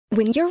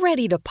When you're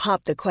ready to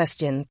pop the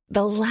question,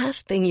 the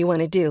last thing you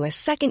want to do is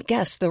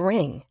second-guess the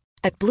ring.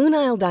 At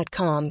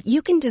BlueNile.com,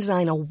 you can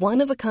design a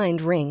one-of-a-kind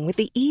ring with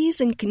the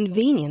ease and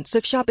convenience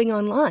of shopping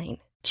online.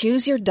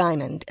 Choose your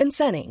diamond and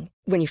setting.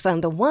 When you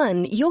find the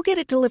one, you'll get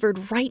it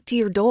delivered right to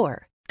your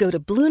door. Go to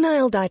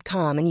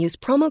BlueNile.com and use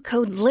promo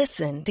code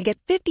LISTEN to get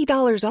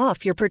 $50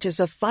 off your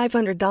purchase of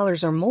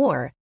 $500 or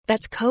more.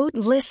 That's code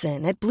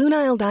LISTEN at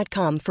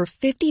BlueNile.com for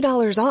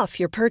 $50 off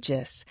your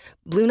purchase.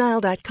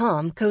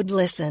 BlueNile.com, code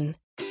LISTEN.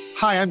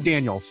 Hi, I'm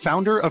Daniel,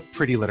 founder of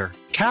Pretty Litter.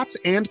 Cats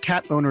and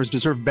cat owners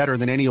deserve better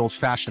than any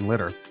old-fashioned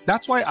litter.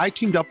 That's why I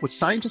teamed up with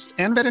scientists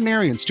and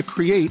veterinarians to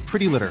create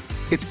Pretty Litter.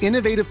 Its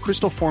innovative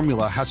crystal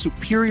formula has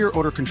superior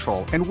odor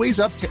control and weighs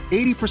up to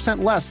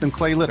 80% less than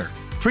clay litter.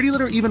 Pretty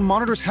Litter even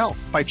monitors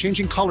health by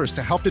changing colors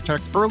to help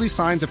detect early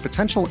signs of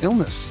potential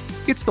illness.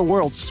 It's the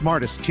world's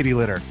smartest kitty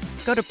litter.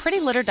 Go to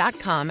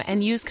prettylitter.com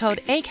and use code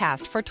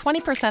ACAST for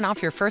 20%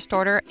 off your first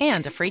order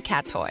and a free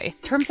cat toy.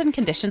 Terms and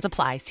conditions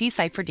apply. See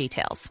site for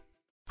details.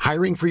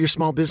 Hiring for your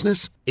small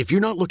business? If you're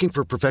not looking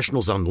for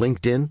professionals on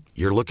LinkedIn,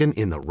 you're looking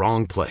in the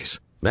wrong place.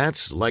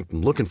 That's like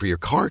looking for your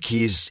car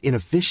keys in a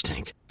fish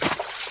tank.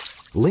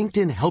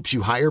 LinkedIn helps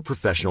you hire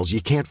professionals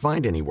you can't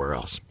find anywhere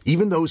else,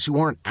 even those who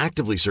aren't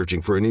actively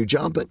searching for a new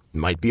job but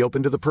might be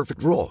open to the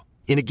perfect role.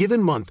 In a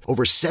given month,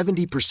 over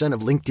 70%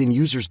 of LinkedIn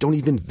users don't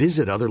even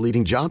visit other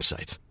leading job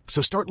sites.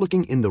 So start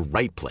looking in the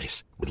right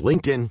place. With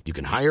LinkedIn, you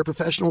can hire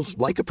professionals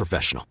like a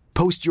professional.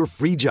 Post your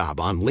free job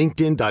on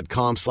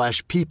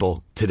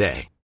linkedin.com/people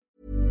today.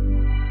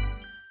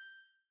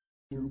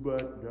 Two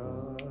black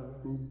guys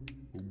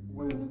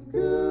with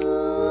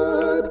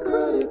good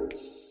credit.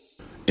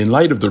 In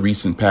light of the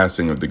recent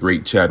passing of the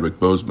great Chadwick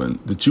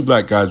Boseman, the Two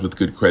Black Guys with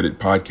Good Credit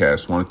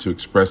podcast wanted to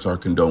express our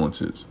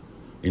condolences.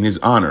 In his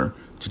honor,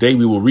 today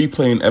we will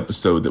replay an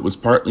episode that was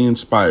partly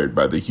inspired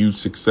by the huge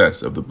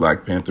success of the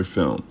Black Panther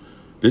film.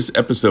 This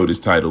episode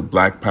is titled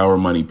Black Power,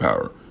 Money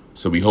Power,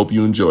 so we hope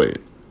you enjoy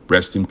it.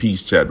 Rest in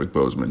peace, Chadwick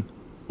Boseman.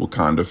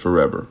 Wakanda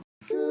forever.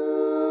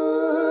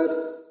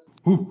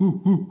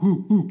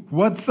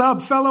 What's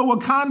up, fellow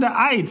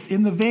Wakandaites?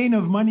 In the vein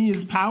of money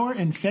is power,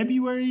 and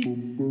February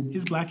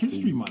is Black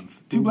History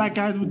Month. Two black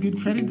guys with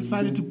good credit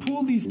decided to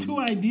pool these two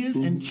ideas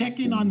and check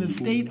in on the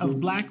state of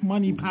black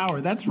money power.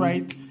 That's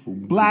right,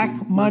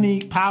 black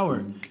money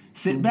power.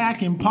 Sit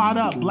back and pot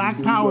up.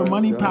 Black power,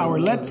 money power.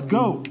 Let's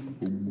go.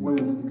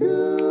 With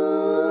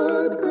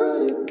good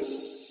credit.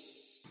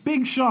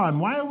 Big Sean,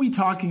 why are we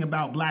talking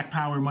about black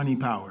power, money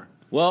power?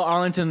 Well,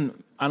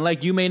 Arlington,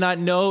 unlike you may not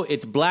know,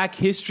 it's Black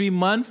History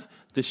Month,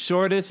 the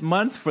shortest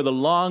month for the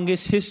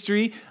longest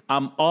history.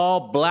 I'm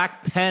all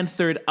Black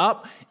Panthered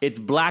up. It's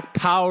Black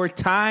Power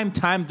time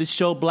to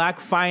show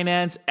Black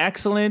finance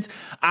excellence.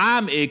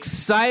 I'm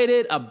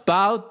excited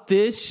about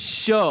this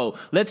show.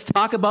 Let's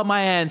talk about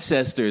my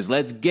ancestors.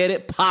 Let's get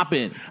it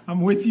popping.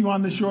 I'm with you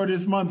on the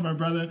shortest month, my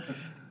brother.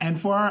 And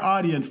for our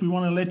audience, we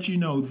want to let you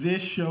know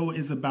this show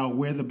is about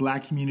where the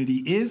black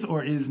community is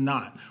or is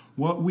not.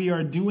 What we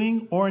are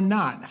doing or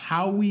not,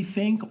 how we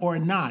think or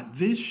not.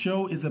 This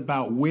show is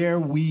about where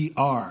we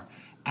are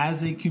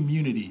as a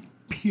community,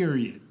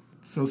 period.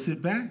 So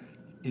sit back.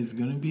 It's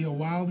going to be a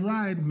wild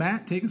ride.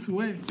 Matt, take us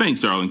away.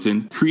 Thanks,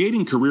 Arlington.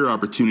 Creating career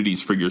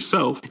opportunities for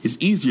yourself is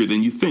easier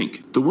than you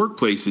think. The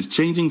workplace is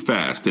changing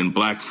fast, and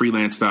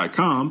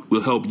BlackFreelance.com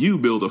will help you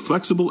build a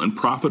flexible and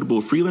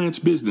profitable freelance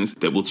business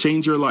that will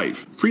change your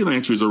life.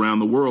 Freelancers around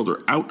the world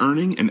are out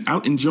earning and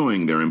out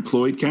enjoying their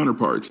employed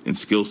counterparts in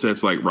skill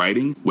sets like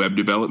writing, web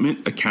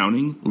development,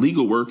 accounting,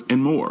 legal work,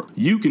 and more.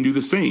 You can do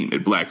the same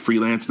at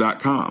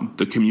BlackFreelance.com,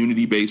 the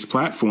community-based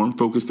platform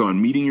focused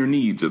on meeting your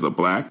needs as a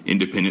Black,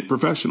 independent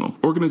professional.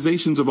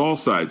 Organizations of all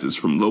sizes,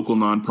 from local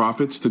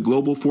nonprofits to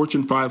global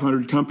Fortune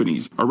 500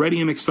 companies, are ready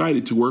and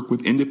excited to work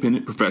with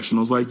independent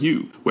professionals like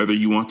you. Whether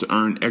you want to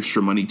earn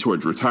extra money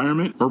towards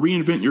retirement or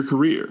reinvent your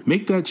career,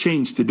 make that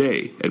change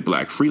today at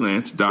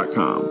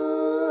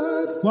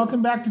blackfreelance.com.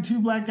 Welcome back to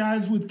Two Black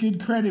Guys with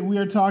Good Credit. We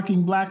are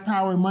talking black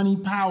power, money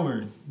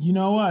power. You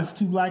know us,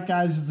 Two Black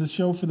Guys is the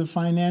show for the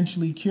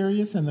financially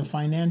curious and the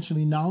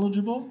financially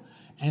knowledgeable.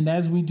 And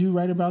as we do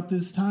right about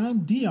this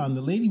time, Dion,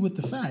 the lady with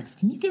the facts,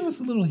 can you give us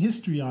a little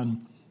history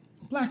on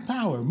black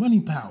power,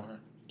 money power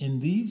in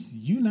these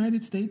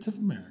United States of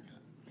America?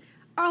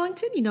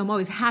 Arlington, you know I'm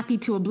always happy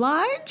to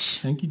oblige.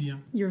 Thank you,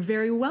 Dion. You're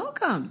very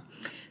welcome.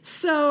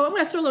 So I'm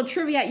going to throw a little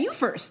trivia at you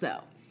first,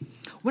 though.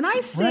 When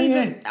I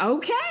say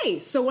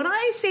so when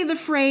I say the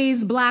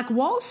phrase Black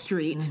Wall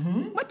Street,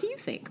 what do you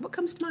think? What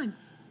comes to mind?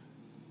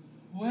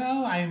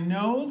 Well, I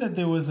know that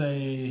there was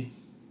a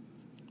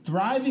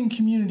thriving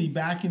community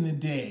back in the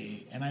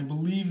day, and I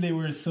believe they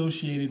were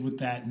associated with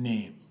that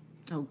name.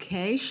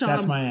 Okay, Sean.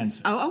 That's my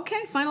answer. Oh,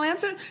 okay. Final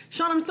answer.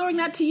 Sean, I'm throwing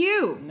that to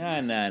you. No.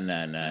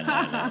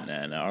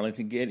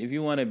 Arlington, if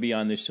you want to be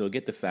on this show,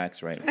 get the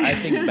facts right. I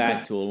think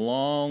back to a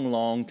long,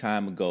 long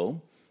time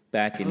ago,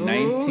 back in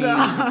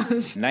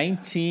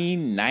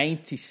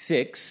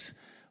 1996,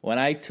 when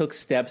I took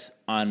steps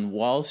on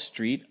Wall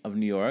Street of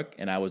New York,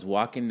 and I was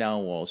walking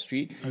down Wall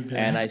Street,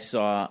 and I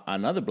saw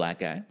another black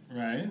guy,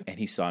 right? And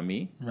he saw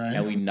me, right?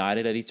 And we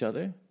nodded at each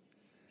other,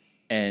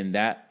 And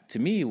that, to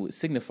me,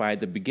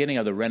 signified the beginning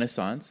of the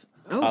renaissance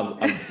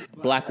of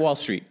Black Wall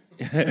Street.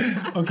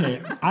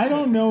 Okay, I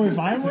don't know if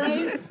I'm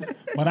right,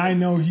 but I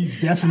know he's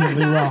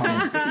definitely wrong.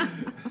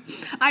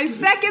 I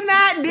second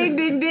that. Ding,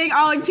 ding, ding.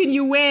 Arlington,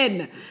 you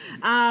win.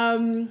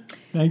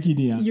 Thank you,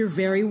 Dion. You're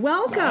very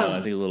welcome.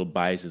 I think a little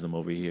biasism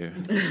over here.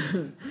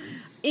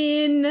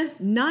 In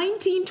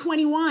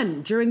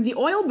 1921, during the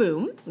oil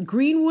boom,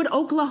 Greenwood,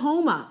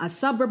 Oklahoma, a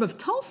suburb of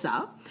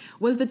Tulsa,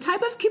 was the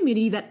type of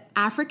community that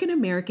African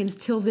Americans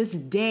till this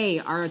day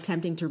are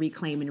attempting to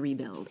reclaim and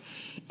rebuild.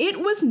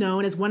 It was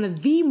known as one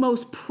of the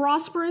most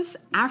prosperous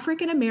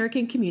African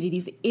American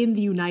communities in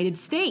the United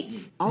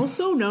States,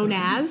 also known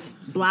as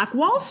Black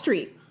Wall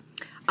Street,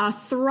 a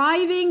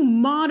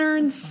thriving,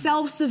 modern,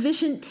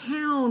 self-sufficient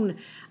town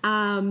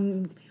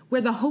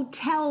where the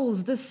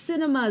hotels, the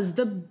cinemas,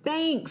 the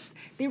banks,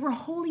 they were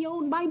wholly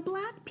owned by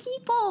Black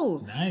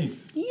people.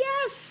 Nice.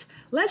 Yes.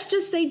 Let's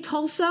just say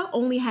Tulsa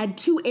only had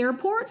 2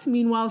 airports.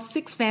 Meanwhile,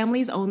 6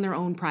 families own their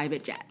own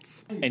private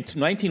jets. And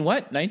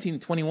 1921?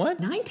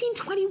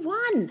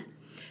 1921.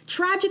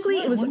 Tragically,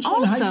 it was Weren't you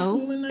in high also...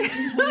 school in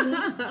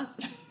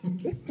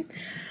 1921?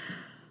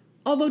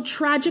 Although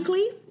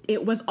tragically,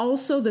 it was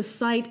also the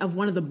site of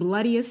one of the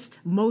bloodiest,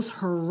 most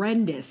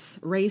horrendous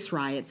race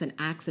riots and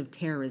acts of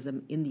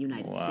terrorism in the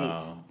United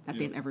States that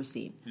they've ever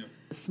seen. Yep.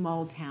 The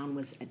small town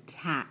was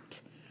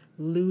attacked,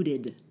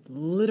 looted,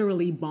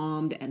 literally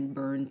bombed and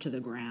burned to the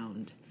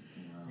ground.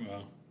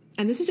 Wow.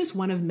 And this is just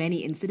one of many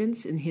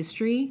incidents in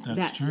history.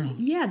 That's true.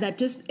 Yeah,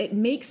 it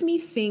makes me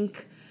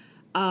think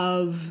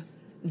of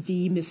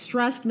the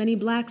mistrust many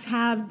Blacks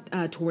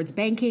have towards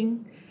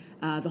banking,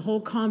 the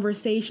whole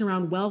conversation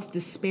around wealth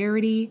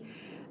disparity.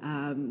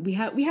 We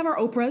have our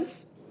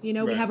Oprahs, we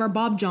have our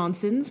Bob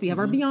Johnsons, we have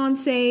our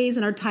Beyoncés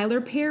and our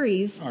Tyler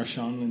Perrys. Our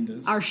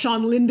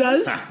Sean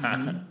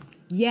Lindas.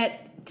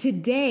 Yet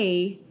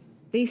today,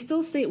 they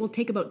still say it will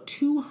take about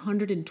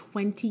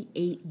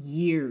 228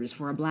 years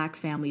for a Black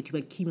family to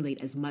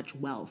accumulate as much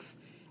wealth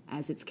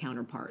as its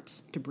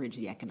counterparts to bridge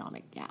the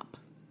economic gap.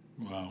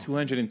 Wow.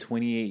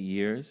 228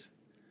 years?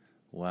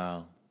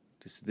 Wow.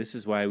 This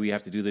is why we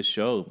have to do this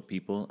show,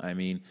 people. I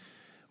mean,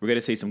 we're going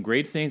to say some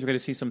great things. We're going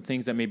to see some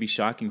things that may be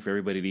shocking for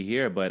everybody to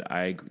hear, but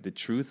the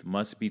truth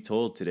must be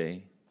told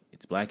today.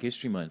 It's Black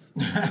History Month.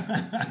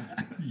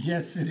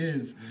 Yes, it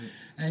is.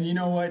 And you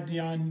know what,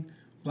 Dion?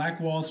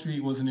 Black Wall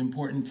Street was an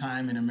important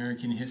time in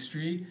American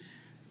history.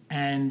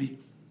 And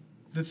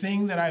the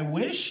thing that I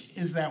wish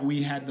is that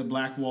we had the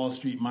Black Wall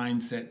Street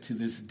mindset to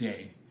this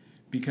day.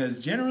 Because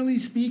generally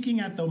speaking,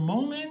 at the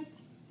moment,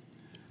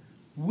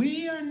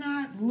 we're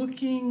not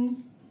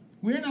living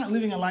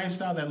a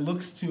lifestyle that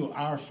looks to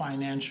our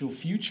financial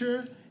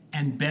future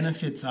and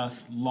benefits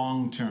us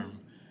long term.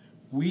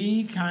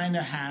 We kind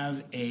of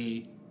have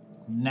a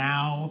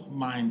now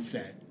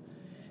mindset.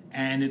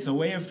 And it's a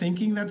way of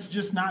thinking that's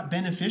just not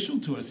beneficial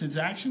to us. It's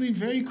actually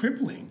very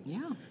crippling.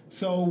 Yeah.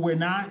 So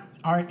in our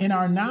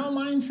now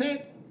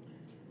mindset,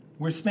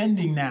 we're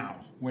spending now.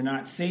 We're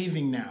not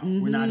saving now.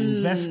 Mm-hmm. We're not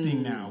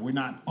investing now. We're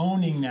not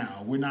owning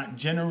now. We're not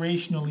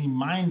generationally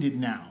minded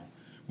now.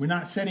 We're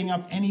not setting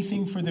up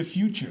anything for the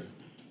future.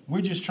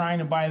 We're just trying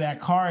to buy that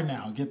car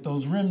now, get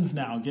those rims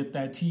now, get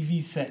that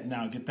TV set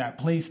now, get that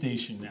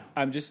PlayStation now.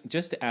 I'm just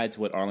to add to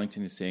what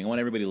Arlington is saying, I want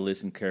everybody to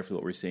listen carefully to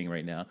what we're saying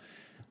right now.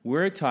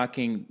 We're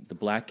talking the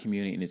Black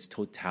community in its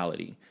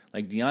totality.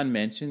 Like Dion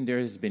mentioned, there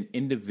has been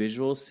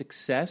individual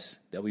success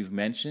that we've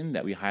mentioned,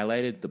 that we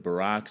highlighted, the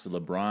Baracks, the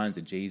LeBrons,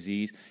 the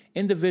Jay-Z's,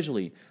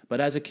 individually.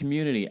 But as a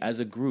community, as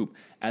a group,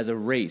 as a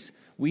race,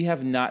 we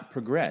have not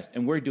progressed.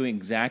 And we're doing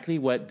exactly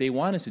what they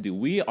want us to do.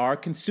 We are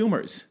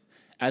consumers.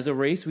 As a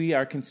race, we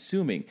are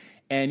consuming.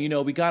 And,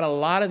 we got a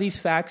lot of these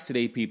facts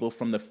today, people,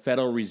 from the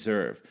Federal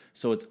Reserve.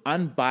 So it's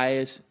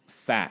unbiased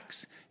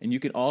facts. And you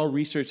can all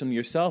research them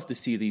yourself to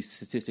see these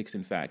statistics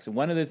and facts. And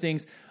one of the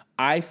things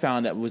I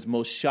found that was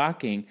most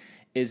shocking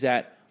is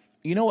that,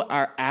 what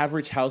our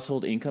average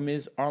household income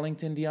is,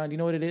 Arlington, Dion? Do you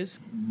know what it is?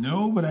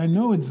 No, but I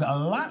know it's a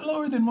lot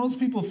lower than most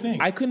people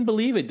think. I couldn't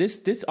believe it.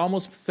 This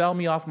almost fell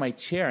me off my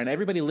chair. And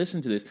everybody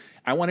listen to this.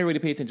 I want everybody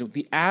to pay attention.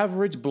 The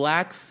average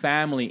Black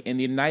family in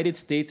the United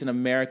States and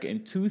America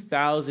in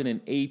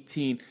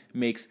 2018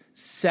 makes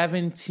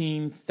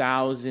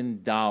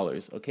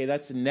 $17,000. Okay,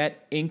 that's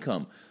net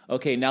income.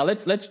 Okay, now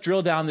let's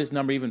drill down this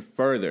number even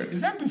further.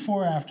 Is that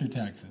before or after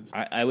taxes?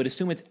 I would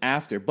assume it's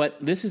after,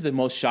 but this is the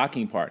most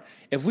shocking part.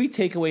 If we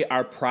take away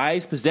our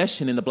prized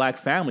possession in the Black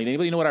family,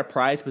 anybody know what our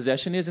prized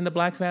possession is in the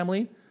Black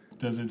family?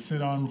 Does it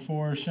sit on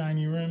 4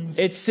 shiny rims?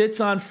 It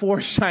sits on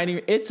 4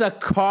 shiny. It's a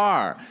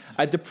car,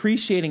 a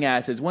depreciating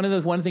asset. It's one of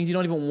the things you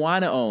don't even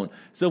want to own.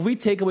 So if we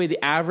take away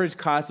the average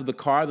cost of the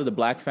car that the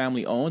Black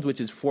family owns, which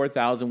is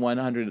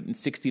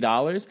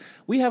 $4,160,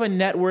 we have a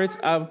net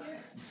worth of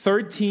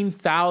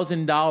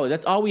 $13,000.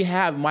 That's all we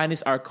have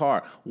minus our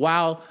car.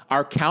 While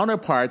our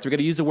counterparts, we're going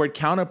to use the word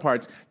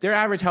counterparts, their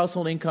average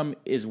household income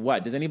is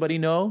what? Does anybody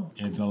know?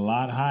 It's a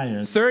lot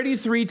higher.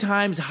 33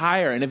 times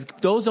higher. And if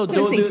those are... I'm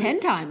going to say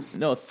 10 times.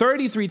 No,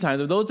 33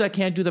 times. If those that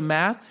can't do the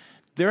math,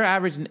 Their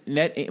average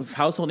net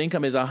household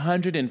income is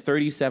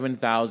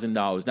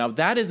 $137,000. Now,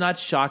 that is not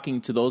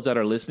shocking to those that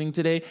are listening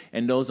today,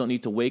 and those don't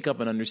need to wake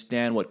up and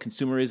understand what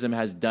consumerism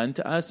has done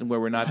to us and where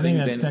we're not. I think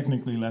that's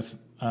technically less,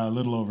 a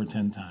little over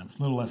 10 times,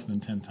 a little less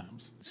than 10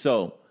 times.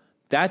 So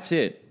that's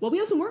it. Well, we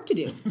have some work to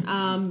do.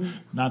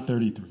 Not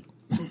 33.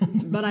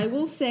 But I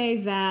will say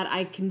that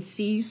I can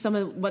see some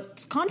of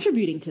what's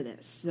contributing to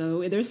this.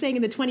 So they're saying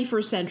in the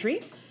 21st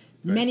century,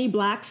 many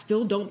blacks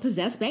still don't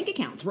possess bank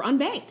accounts. We're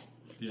unbanked.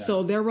 Yeah.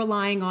 So they're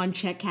relying on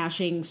check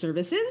cashing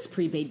services,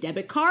 prepaid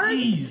debit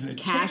cards,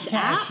 cash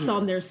apps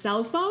on their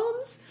cell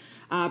phones.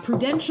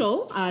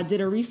 Prudential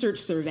did a research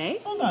survey.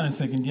 Hold on a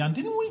second, Dion.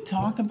 Didn't we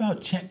talk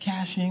about check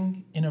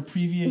cashing in a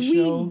previous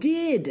show? We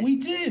did. We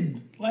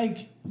did.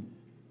 Like,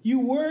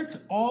 you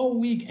work all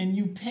week and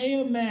you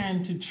pay a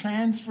man to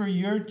transfer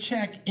your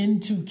check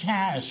into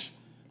cash.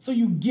 So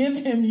you give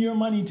him your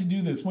money to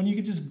do this when you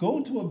could just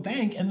go to a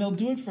bank and they'll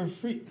do it for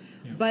free.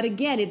 Yeah. But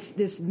again, it's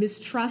this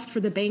mistrust for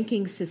the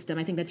banking system.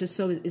 I think that just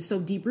is so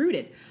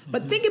deep-rooted.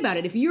 But think about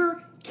it. If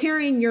you're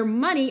carrying your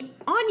money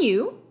on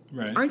you,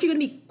 aren't you going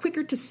to be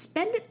quicker to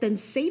spend it than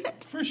save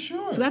it? For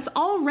sure. So that's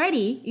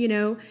already,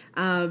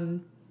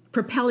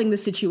 propelling the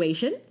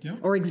situation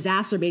or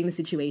exacerbating the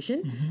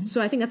situation. Mm-hmm.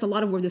 So I think that's a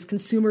lot of where this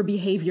consumer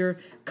behavior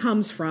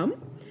comes from.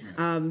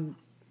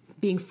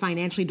 Being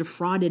financially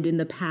defrauded in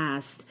the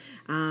past.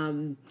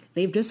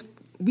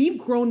 We've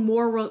grown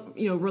more,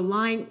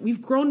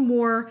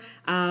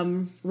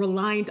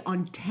 reliant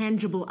on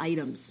tangible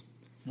items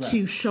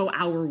to show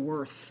our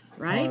worth,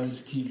 right?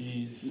 Cars,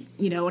 TVs.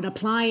 An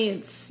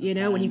appliance,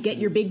 when you get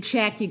your big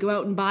check, you go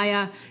out and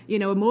buy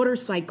a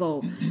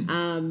motorcycle.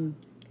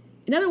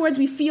 In other words,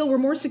 we feel we're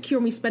more secure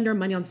when we spend our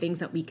money on things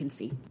that we can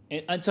see.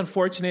 And it's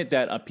unfortunate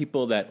that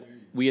people that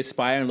we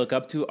aspire and look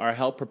up to are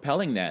help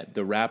propelling that.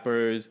 The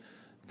rappers,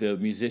 the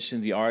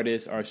musicians, the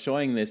artists are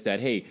showing this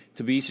that, hey,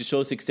 to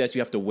show success, you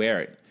have to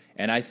wear it.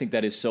 And I think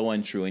that is so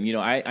untrue. And,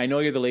 I know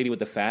you're the lady with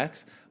the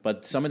facts,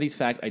 but some of these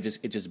facts,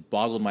 it just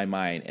boggled my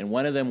mind. And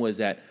one of them was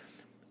that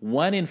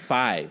 1 in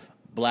 5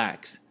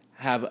 blacks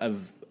have a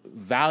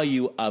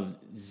value of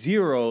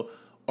 0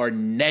 or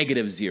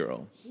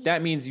 -0.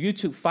 That means you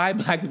took 5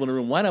 black people in the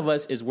room. One of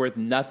us is worth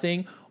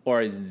nothing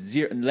or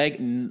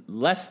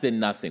less than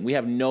nothing. We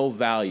have no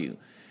value.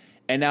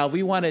 And now if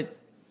we want to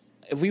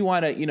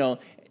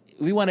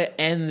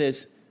end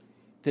this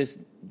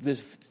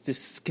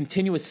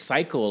continuous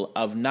cycle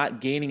of not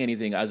gaining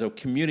anything as a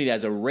community,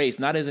 as a race,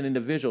 not as an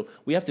individual,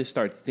 we have to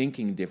start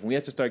thinking different. We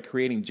have to start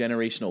creating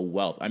generational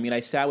wealth. I mean,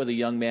 I sat with a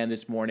young man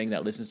this morning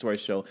that listens to our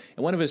show,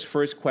 and one of his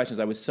first questions,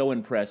 I was so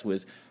impressed,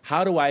 was,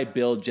 how do I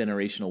build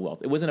generational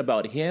wealth? It wasn't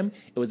about him.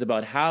 It was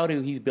about how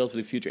do he build for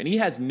the future. And he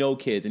has no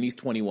kids, and he's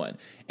 21.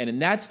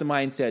 And that's the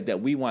mindset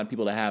that we want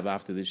people to have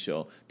after this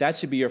show. That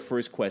should be your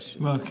first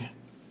question. Look,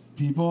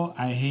 people,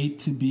 I hate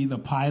to be the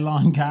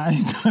pylon guy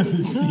because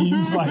it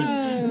seems like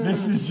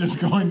this is just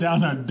going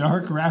down a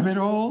dark rabbit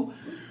hole.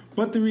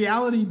 But the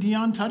reality,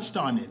 Dion touched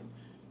on it.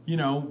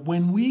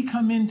 When we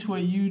come into a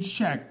huge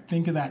check,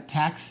 think of that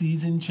tax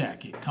season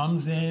check. It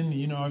comes in,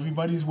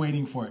 everybody's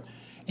waiting for it.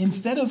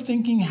 Instead of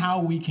thinking how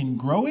we can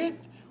grow it,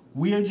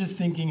 we're just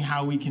thinking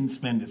how we can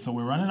spend it. So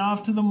we're running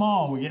off to the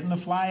mall. We're getting the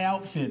fly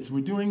outfits.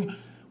 We're doing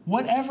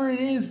whatever it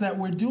is that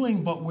we're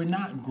doing, but we're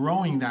not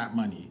growing that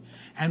money.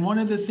 And one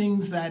of the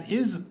things that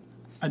is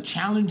a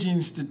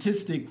challenging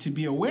statistic to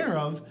be aware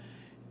of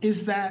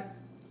is that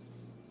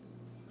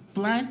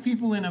black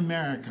people in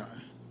America,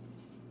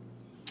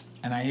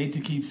 and I hate to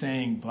keep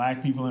saying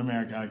black people in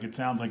America, like it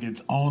sounds like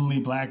it's only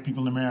black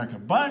people in America,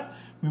 but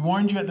we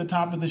warned you at the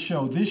top of the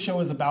show, this show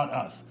is about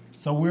us.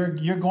 So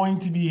you're going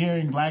to be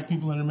hearing black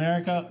people in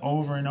America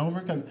over and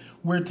over because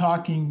we're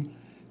talking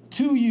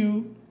to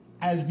you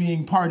as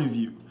being part of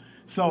you.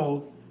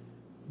 So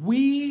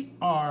we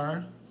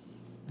are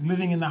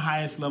living in the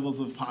highest levels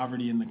of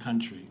poverty in the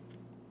country.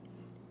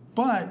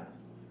 But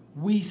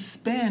we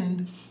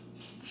spend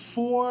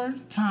 4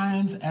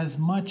 times as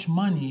much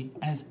money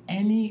as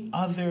any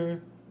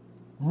other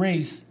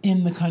race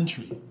in the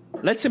country.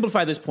 Let's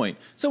simplify this point.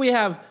 So we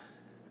have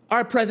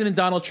our President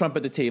Donald Trump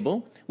at the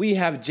table. We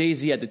have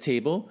Jay-Z at the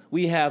table.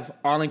 We have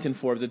Arlington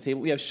Forbes at the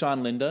table. We have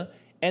Sean Linda.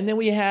 And then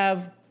we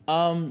have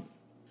Oprah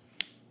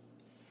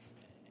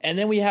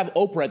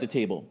at the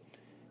table.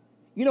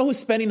 You know who's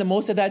spending the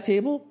most at that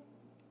table?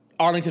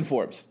 Arlington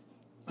Forbes.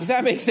 Does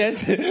that make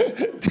sense?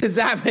 Does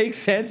that make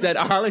sense that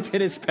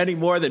Arlington is spending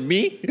more than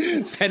me,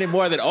 spending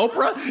more than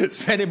Oprah,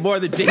 spending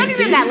more than Jay-Z? Because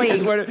he's in that league. I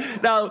see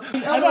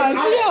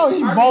how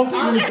he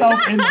vaulted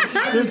himself in.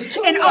 There's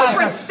two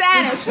Oprah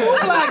status. 2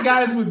 black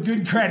guys with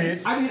good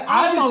credit.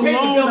 I'm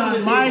alone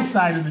on my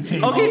side of the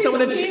table. Okay, so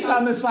when he's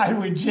on the side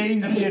with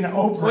Jay-Z and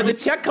Oprah. When the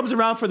check comes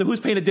around for the who's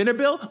paying the dinner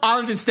bill,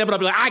 Arlington's stepping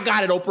up and like, I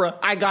got it, Oprah.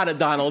 I got it,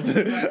 Donald.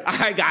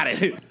 I got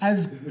it.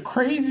 As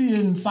crazy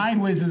and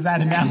sideways as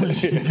that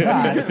analogy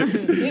got,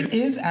 it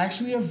is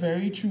actually a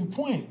very true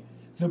point.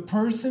 The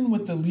person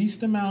with the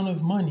least amount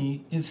of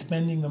money is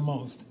spending the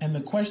most. And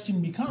the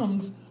question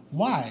becomes,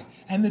 why?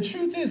 And the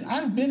truth is,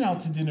 I've been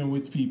out to dinner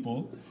with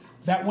people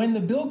that when the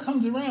bill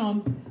comes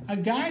around, a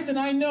guy that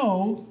I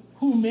know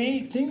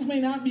things may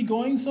not be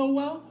going so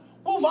well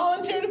will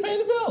volunteer to pay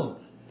the bill.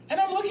 And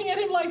I'm looking at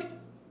him like,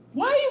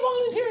 why are you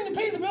volunteering to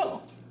pay the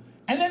bill?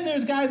 And then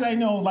there's guys I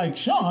know like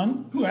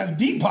Sean who have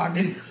deep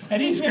pockets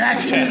and he's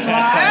scratching his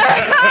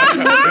eyes.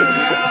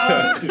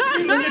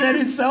 He's looking at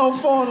his cell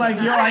phone like,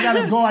 yo, I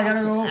gotta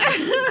go.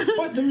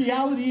 But the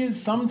reality is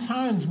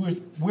sometimes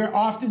we're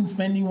often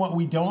spending what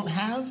we don't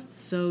have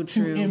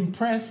to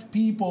impress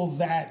people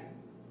that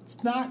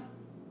it's not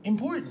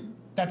important.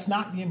 That's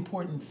not the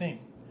important thing.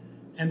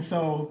 And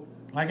so,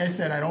 like I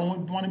said, I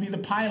don't want to be the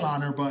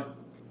pile-oner, but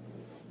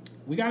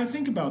we got to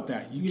think about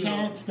that. You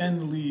can't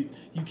spend the least.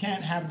 You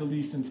can't have the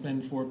least and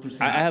spend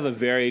 4%. I have a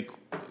very,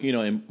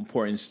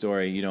 important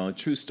story. A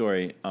true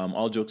story.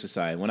 All jokes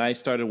aside, when I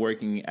started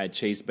working at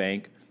Chase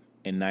Bank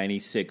in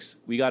 '96,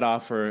 we got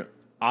offered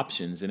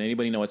options, and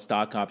anybody know what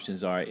stock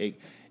options are?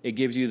 It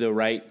gives you the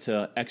right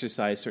to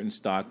exercise certain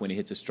stock when it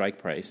hits a strike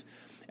price,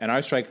 and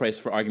our strike price,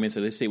 for argument's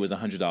sake, let's say, was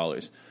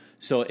 $100.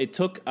 So it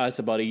took us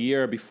about a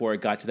year before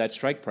it got to that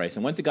strike price.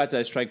 And once it got to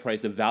that strike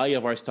price, the value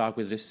of our stock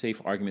was, just say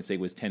for argument's sake,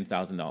 was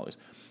 $10,000.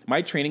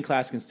 My training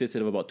class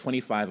consisted of about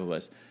 25 of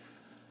us.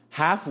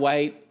 Half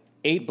white,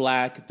 8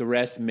 black, the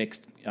rest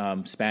mixed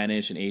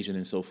Spanish and Asian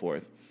and so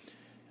forth.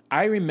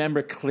 I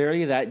remember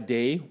clearly that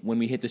day when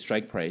we hit the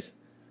strike price.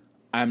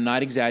 I'm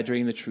not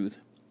exaggerating the truth.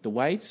 The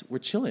whites were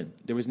chilling.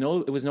 It was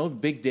no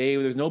big day.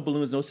 There was no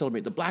balloons, no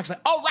celebrate. The blacks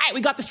like, all right,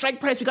 we got the strike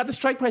price.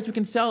 We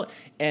can sell it.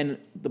 And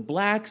the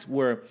blacks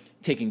were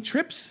taking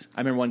trips. I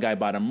remember one guy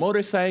bought a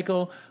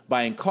motorcycle,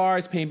 buying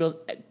cars, paying bills,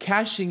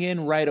 cashing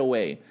in right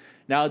away.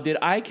 Now, did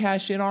I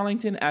cash in,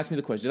 Arlington? Ask me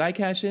the question. Did I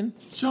cash in?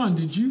 Sean,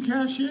 did you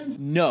cash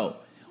in? No.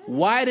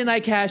 Why didn't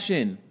I cash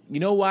in? You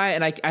know why?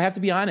 And I have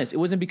to be honest. It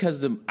wasn't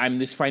because I'm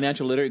this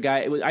financial literate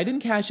guy. I didn't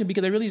cash in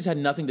because I really just had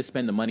nothing to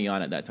spend the money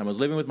on at that time. I was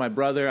living with my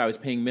brother. I was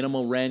paying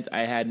minimal rent.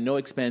 I had no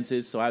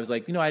expenses. So I was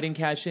like, I didn't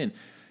cash in.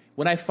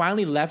 When I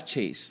finally left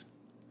Chase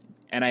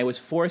and I was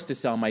forced to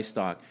sell my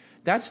stock,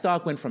 that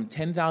stock went from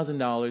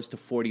 $10,000 to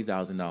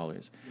 $40,000.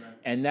 Right.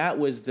 And that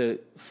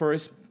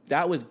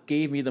was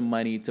gave me the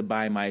money to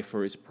buy my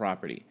first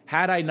property.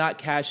 Had I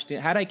cashed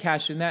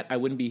in that, I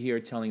wouldn't be here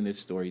telling this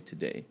story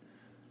today.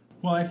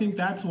 Well, I think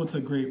that's what's a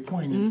great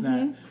point is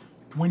that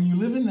when you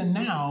live in the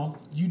now,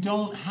 you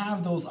don't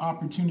have those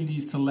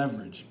opportunities to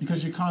leverage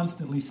because you're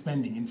constantly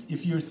spending. And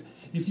if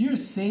you're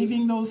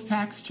saving those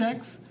tax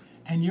checks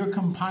and you're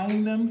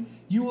compiling them,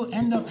 you will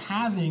end up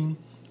having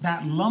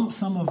that lump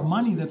sum of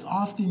money that's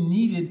often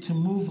needed to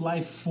move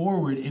life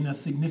forward in a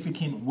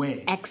significant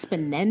way.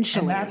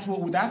 Exponentially.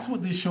 And that's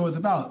what this show is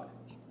about.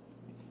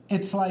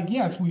 It's like,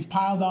 yes, we've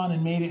piled on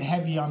and made it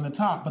heavy on the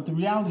top, but the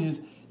reality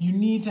is you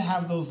need to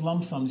have those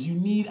lump sums. You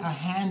need a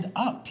hand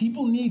up.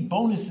 People need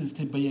bonuses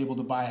to be able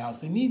to buy a house.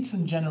 They need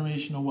some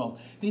generational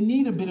wealth. They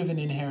need a bit of an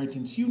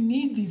inheritance. You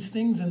need these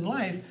things in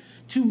life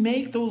to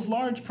make those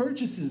large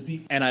purchases.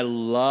 And I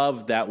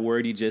love that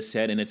word you just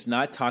said, and it's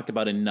not talked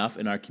about enough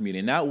in our community.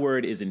 And that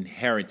word is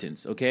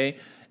inheritance, okay?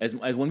 As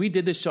when we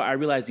did this show, I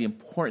realized the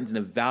importance and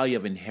the value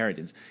of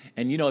inheritance.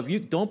 And, if you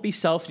don't be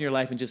selfish in your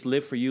life and just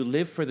live for you,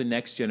 live for the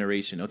next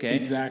generation, okay?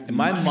 Exactly. And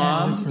my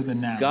mom,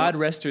 God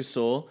rest her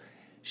soul,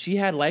 she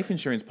had life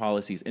insurance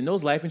policies. And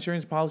those life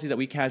insurance policies that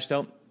we cashed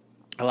out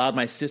allowed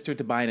my sister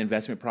to buy an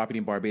investment property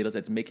in Barbados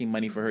that's making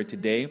money for her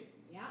today.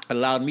 It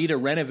allowed me to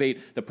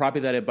renovate the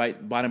property that I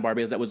bought in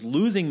Barbados that was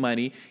losing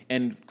money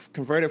and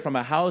convert it from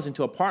a house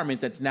into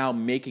apartments that's now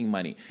making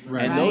money.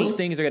 Right. And those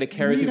things are going to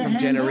carry through from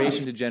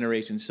generation to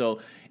generation. So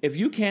if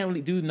you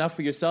can't do enough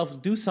for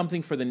yourself, do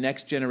something for the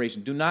next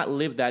generation. Do not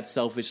live that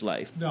selfish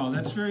life. No,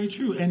 that's very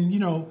true. And,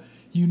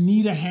 you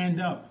need a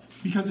hand up.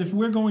 Because if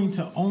we're going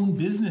to own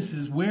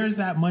businesses, where's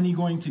that money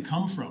going to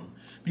come from?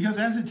 Because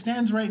as it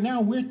stands right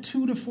now, we're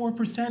 2 to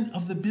 4%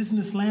 of the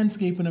business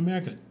landscape in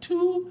America.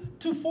 2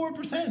 to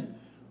 4%.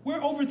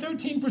 We're over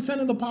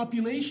 13% of the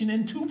population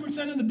and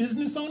 2% of the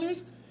business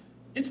owners.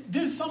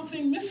 There's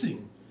something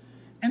missing.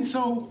 And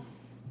so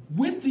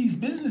with these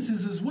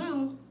businesses as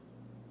well,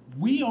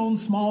 we own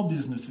small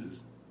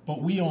businesses,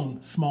 but we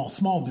own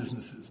small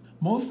businesses.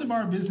 Most of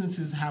our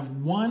businesses have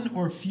 1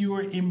 or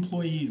fewer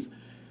employees.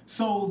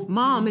 So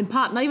mom and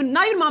pop, not even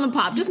mom and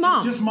pop, just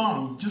mom. Just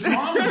mom and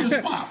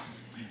just pop.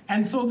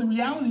 And so the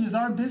reality is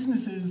our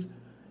businesses,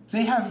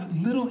 they have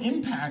little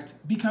impact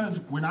because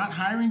we're not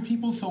hiring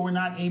people, so we're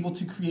not able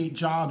to create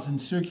jobs and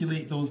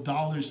circulate those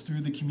dollars through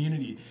the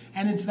community.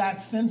 And it's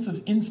that sense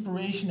of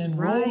inspiration and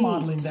role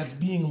modeling that's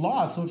being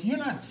lost. So if you're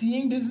not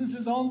seeing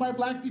businesses owned by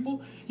Black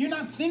people, you're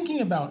not thinking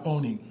about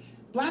owning.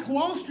 Black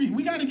Wall Street,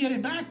 we got to get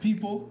it back,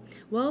 people.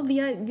 Well,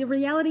 the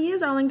reality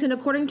is, Arlington,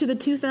 according to the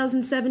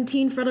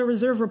 2017 Federal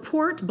Reserve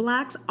report,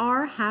 Blacks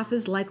are half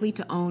as likely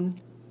to own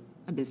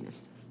a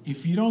business.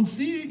 If you don't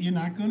see it, you're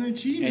not going to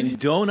achieve it. And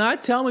do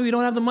not tell me we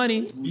don't have the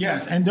money.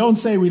 Yes, and don't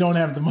say we don't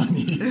have the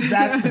money.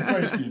 That's the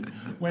question.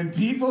 When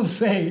people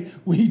say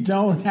we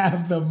don't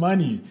have the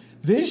money,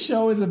 this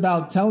show is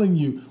about telling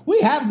you we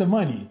have the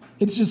money.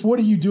 It's just what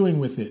are you doing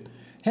with it?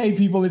 Hey,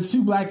 people, it's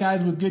two black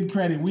guys with good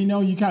credit. We know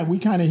we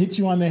kind of hit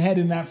you on the head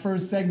in that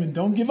first segment.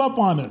 Don't give up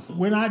on us.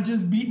 We're not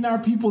just beating our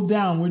people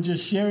down. We're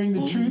just sharing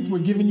the truth. We're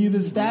giving you the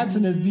stats.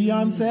 And as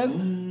Dion says,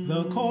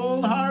 the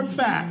cold, hard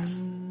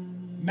facts.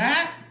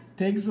 Matt,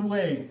 take us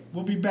away.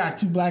 We'll be back.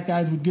 Two black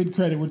guys with good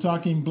credit. We're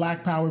talking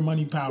black power,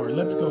 money power.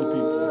 Let's go,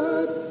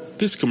 people.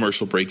 This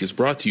commercial break is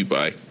brought to you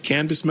by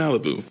Canvas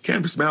Malibu.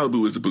 Canvas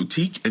Malibu is a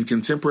boutique and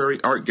contemporary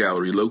art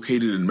gallery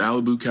located in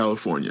Malibu,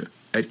 California.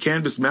 At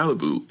Canvas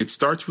Malibu, it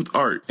starts with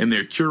art, and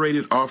their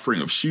curated offering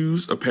of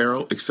shoes,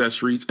 apparel,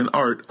 accessories, and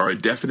art are a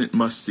definite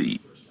must-see.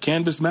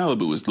 Canvas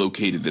Malibu is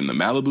located in the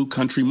Malibu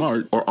Country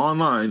Mart or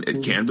online at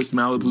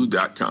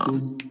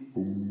canvasmalibu.com.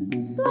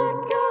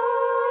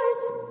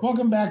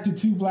 Welcome back to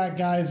Two Black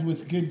Guys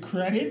with Good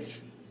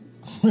Credit.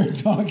 We're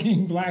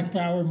talking black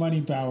power,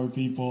 money power,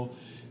 people.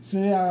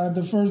 So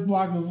the first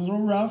block was a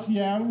little rough.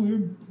 Yeah,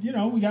 we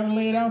got to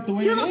lay it out the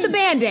way it is. Peel off the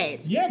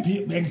Band-Aid. Yeah,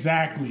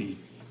 exactly.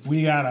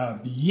 We got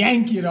to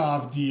yank it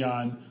off,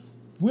 Dion.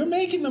 We're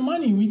making the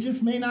money. We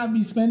just may not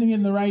be spending it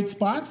in the right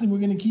spots, and we're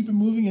going to keep it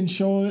moving and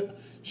show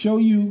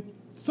you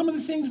some of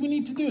the things we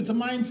need to do. It's a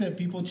mindset,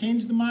 people.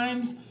 Change the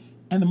minds,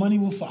 and the money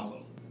will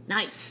follow.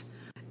 Nice.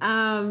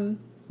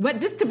 But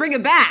just to bring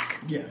it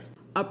back. Yeah.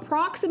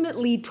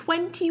 Approximately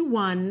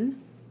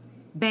 21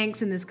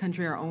 banks in this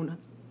country are owned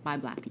by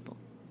black people.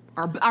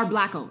 Are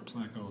black owned.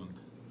 Black owned.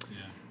 Yeah.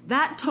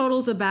 That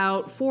totals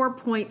about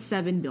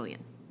 $4.7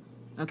 billion.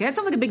 Okay, that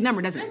sounds like a big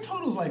number, doesn't it? That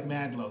total's like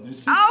mad low.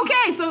 There's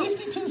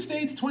 52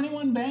 states,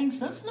 21 banks.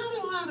 That's not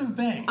a lot of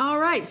banks. All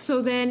right,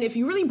 so then if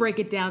you really break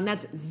it down,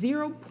 that's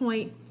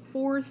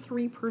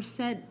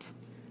 0.43%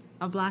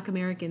 of black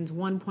Americans'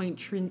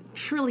 $1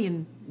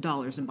 trillion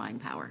in buying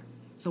power.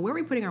 So where are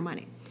we putting our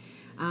money?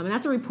 And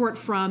that's a report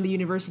from the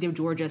University of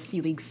Georgia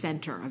Seelig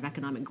Center of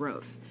Economic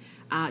Growth.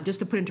 Just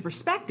to put into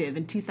perspective,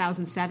 in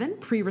 2007,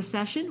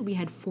 pre-recession, we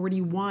had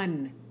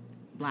 41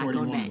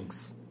 black-owned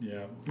banks.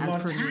 Yeah. We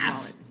lost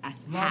half.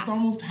 Lost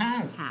almost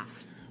half.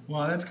 Half.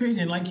 Well, that's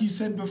crazy. And like you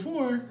said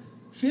before,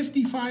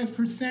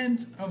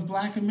 55% of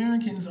black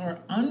Americans are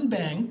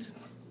unbanked,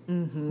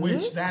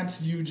 which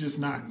that's you just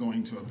not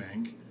going to a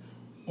bank,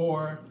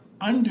 or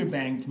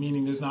underbanked,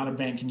 meaning there's not a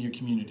bank in your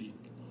community.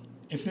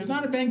 If there's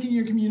not a bank in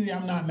your community,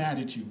 I'm not mad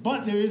at you.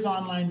 But there is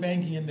online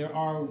banking and there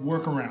are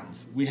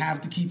workarounds. We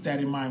have to keep that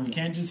in mind. We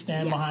can't just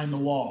stand behind the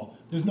wall.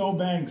 There's no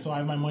bank, so I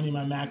have my money in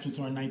my mattress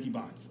or a Nike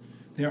box.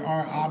 There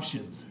are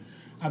options.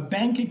 A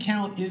bank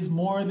account is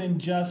more than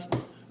just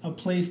a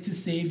place to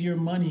save your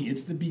money.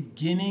 It's the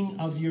beginning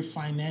of your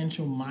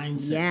financial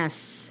mindset.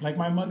 Yes. Like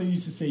my mother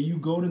used to say, you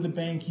go to the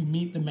bank, you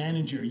meet the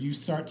manager, you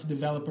start to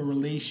develop a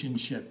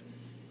relationship.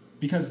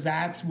 Because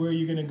that's where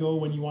you're going to go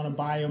when you want to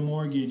buy a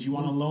mortgage, you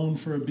want a loan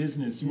for a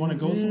business, you want to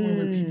go somewhere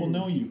where people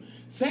know you.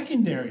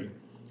 Secondary,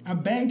 a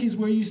bank is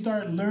where you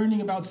start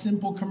learning about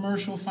simple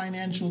commercial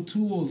financial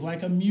tools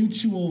like a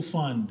mutual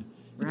fund.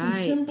 It's a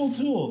simple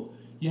tool.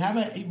 You have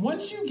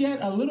once you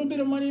get a little bit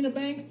of money in a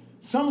bank,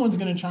 someone's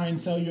going to try and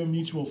sell you a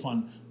mutual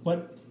fund.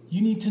 But you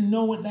need to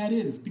know what that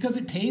is because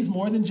it pays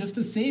more than just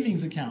a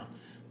savings account.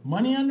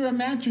 Money under a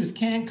mattress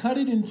can't cut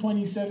it in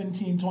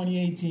 2017,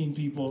 2018,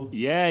 people.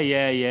 Yeah.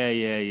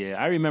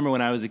 I remember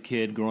when I was a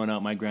kid growing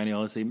up, my granny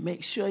always say,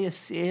 make sure you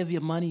save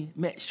your money.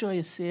 Make sure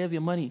you save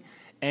your money.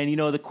 And,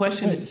 the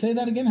question... Wait, say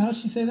that again. How'd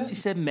she say that? She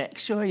said, make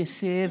sure you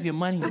save your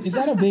money. Is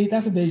that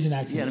that's a Bayesian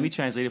accent? Yeah, let me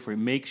translate it for you.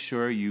 Make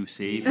sure you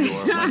save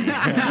your money.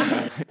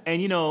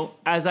 And,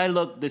 as I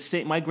look,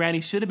 my granny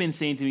should have been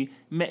saying to me,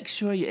 make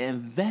sure you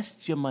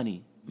invest your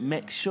money.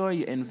 Make sure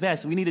you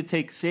invest. We need to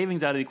take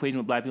savings out of the equation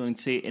with black people and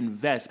say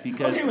invest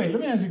because... Okay, wait, let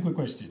me ask you a quick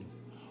question.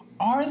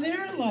 Are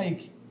there,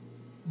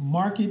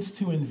 markets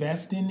to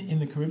invest in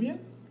the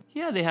Caribbean?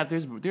 Yeah, they have.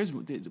 There's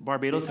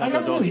Barbados has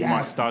its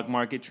own stock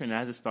market.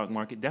 Trinidad has a stock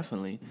market,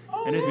 definitely.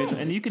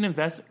 And you can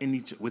invest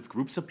with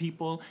groups of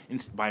people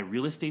and buy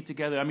real estate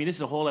together. I mean, this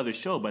is a whole other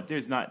show, but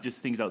there's not just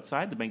things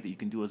outside the bank that you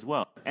can do as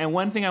well. And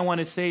one thing I want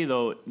to say,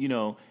 though,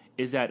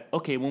 is that,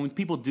 okay, when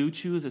people do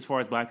choose, as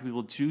far as black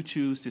people do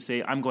choose to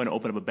say, I'm going to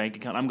open up a bank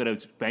account, I'm going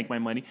to bank my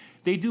money,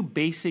 they do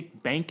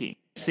basic banking.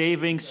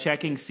 Savings,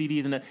 checking,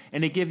 CDs,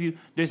 and they give you,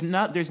 there's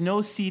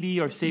no CD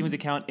or savings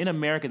account in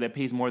America that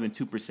pays more than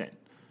 2%.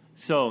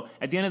 So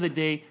at the end of the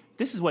day,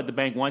 this is what the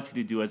bank wants you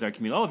to do as our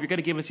community. Oh, if you're going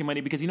to give us your money,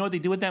 because you know what they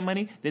do with that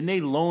money? Then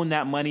they loan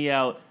that money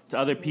out to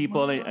other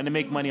people and they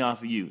make money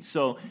off of you.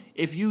 So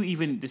if you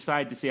even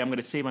decide to say, I'm going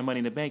to save my money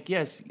in the bank,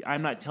 yes,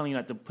 I'm not telling you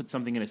not to put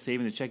something in a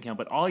savings or checking account,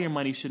 but all your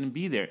money shouldn't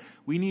be there.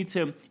 We need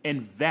to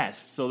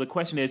invest. So the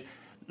question is,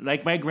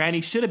 like my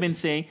granny should have been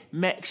saying,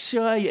 make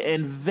sure you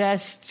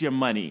invest your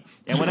money.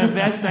 And when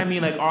invest, I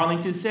mean, like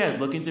Arlington says,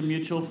 look into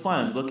mutual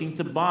funds, look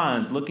into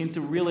bonds, look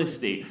into real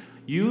estate.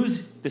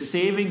 Use the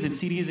savings and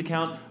CDs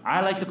account. I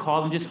like to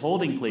call them just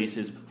holding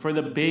places for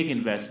the big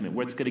investment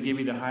where it's going to give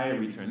you the higher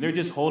return. They're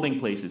just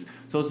holding places.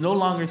 So it's no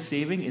longer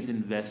saving, it's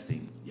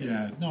investing. Yes.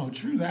 Yeah, no,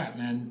 true that,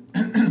 man.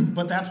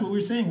 But that's what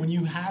we're saying. When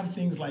you have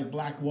things like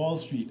Black Wall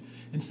Street,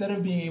 instead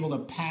of being able to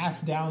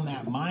pass down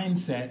that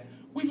mindset,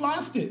 we've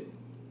lost it.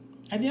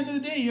 At the end of the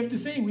day, you have to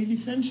say we've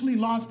essentially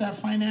lost that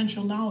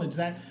financial knowledge,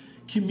 that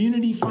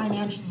community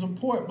financial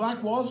support.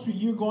 Black Wall Street,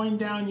 you're going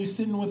down, you're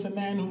sitting with a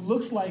man who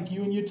looks like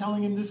you, and you're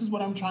telling him, this is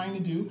what I'm trying to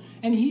do,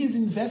 and he is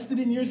invested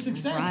in your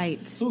success.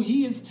 Right. So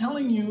he is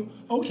telling you,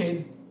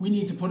 okay, we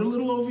need to put a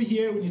little over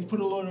here, we need to put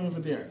a little over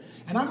there.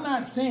 And I'm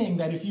not saying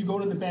that if you go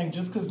to the bank,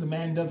 just because the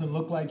man doesn't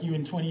look like you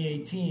in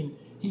 2018,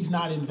 he's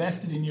not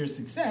invested in your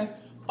success,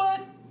 but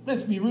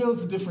let's be real,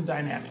 it's a different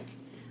dynamic.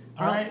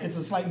 All right? It's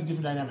a slightly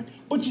different dynamic.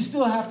 But you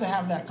still have to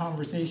have that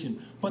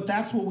conversation. But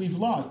that's what we've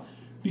lost.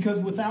 Because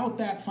without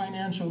that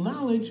financial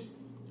knowledge,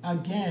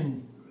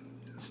 again,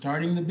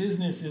 starting the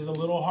business is a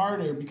little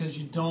harder because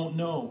you don't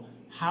know.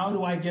 How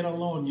do I get a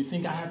loan? You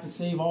think I have to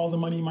save all the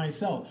money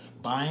myself.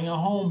 Buying a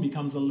home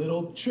becomes a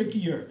little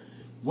trickier.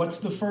 What's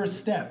the first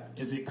step?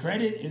 Is it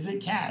credit? Is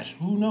it cash?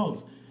 Who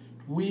knows?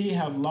 We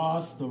have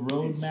lost the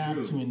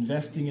roadmap to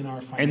investing in our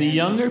financial and the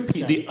younger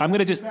success. I'm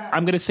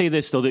going to say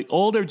this though, the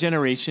older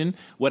generation,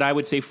 what I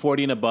would say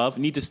 40 and above,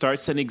 need to start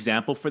setting an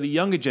example for the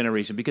younger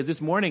generation. Because this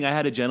morning I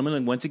had a gentleman,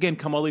 and once again,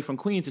 come all the way from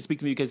Queens to speak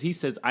to me because he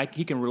says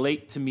he can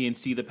relate to me and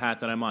see the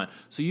path that I'm on.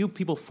 So you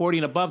people 40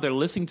 and above that are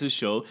listening to the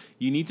show,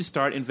 you need to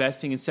start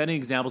investing and setting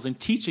examples and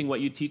teaching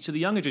what you teach to the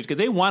younger generation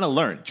because they want to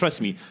learn. Trust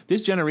me,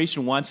 this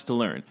generation wants to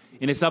learn,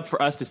 and it's up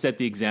for us to set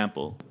the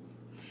example.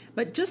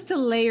 But just to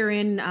layer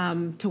in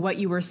to what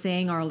you were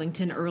saying,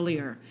 Arlington,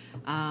 earlier,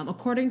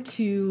 according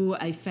to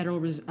a Federal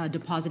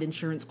Deposit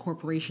Insurance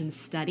Corporation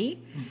study,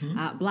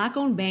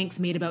 black-owned banks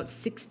made about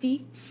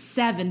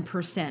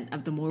 67%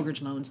 of the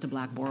mortgage loans to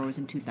black borrowers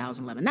in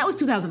 2011. That was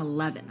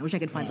 2011. I wish I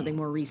could find something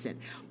more recent.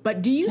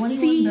 But do you 21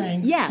 see...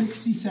 banks,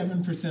 yes.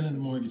 67% of the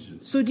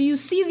mortgages. So do you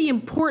see the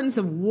importance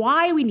of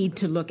why we need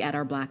to look at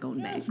our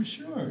black-owned banks? For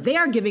sure. They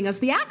are giving us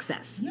the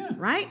access,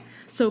 right?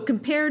 So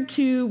compared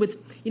to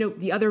with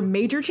the other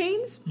major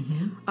chains,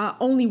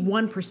 only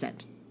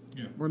 1%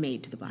 were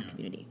made to the black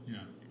community.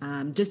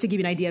 Just to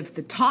give you an idea of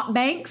the top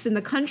banks in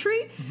the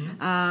country,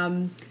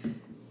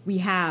 we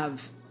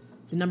have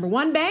the number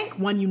one bank,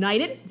 One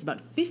United. It's about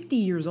 50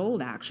 years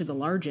old, actually, the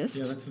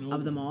largest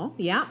of them all.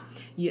 And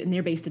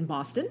they're based in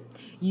Boston.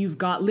 You've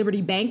got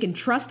Liberty Bank and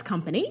Trust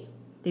Company.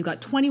 They've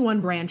got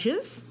 21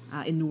 branches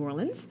in New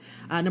Orleans.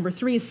 Number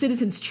 3 is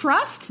Citizens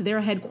Trust.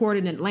 They're headquartered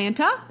in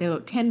Atlanta. They have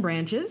about 10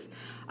 branches.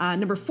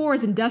 Number 4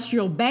 is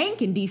Industrial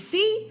Bank in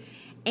D.C.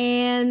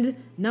 And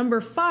number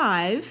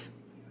 5,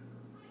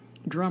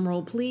 drum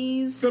roll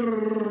please,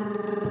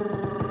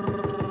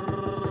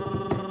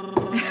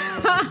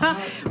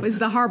 was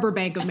the Harbor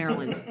Bank of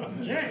Maryland.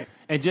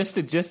 And just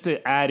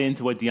to add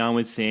into what Dion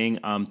was saying,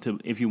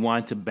 if you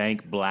want to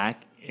bank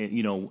black,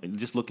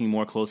 just looking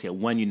more closely at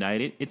One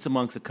United, it's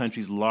amongst the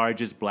country's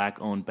largest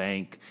black-owned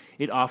bank.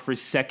 It offers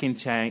second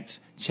chance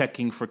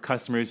checking for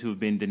customers who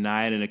have been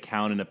denied an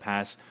account in the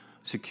past,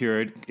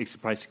 secured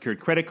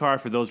credit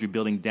card for those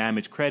rebuilding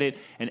damaged credit,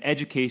 and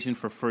education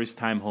for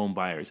first-time home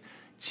buyers.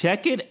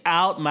 Check it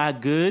out, my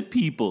good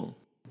people.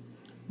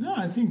 No,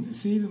 I think,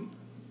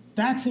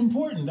 that's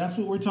important. That's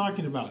what we're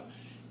talking about.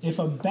 If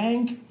a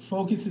bank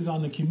focuses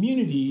on the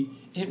community,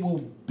 it will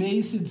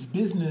base its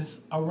business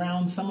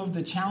around some of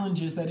the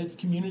challenges that its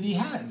community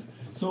has.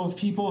 So if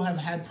people have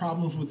had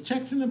problems with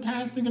checks in the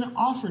past, they're going to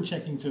offer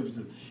checking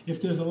services. If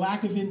there's a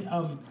lack of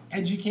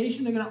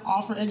education, they're going to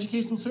offer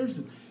educational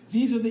services.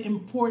 These are the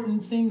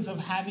important things of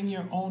having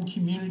your own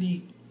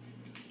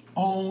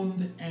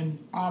community-owned and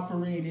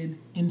operated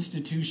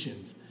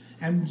institutions.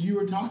 And you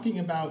were talking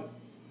about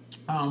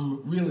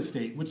real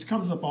estate, which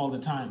comes up all the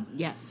time.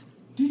 Yes.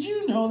 Did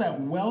you know that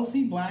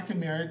wealthy black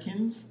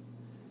Americans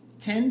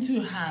tend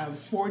to have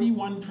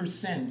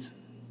 41%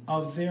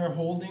 of their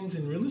holdings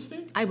in real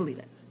estate? I believe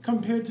it.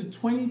 Compared to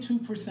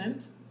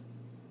 22%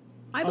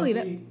 I believe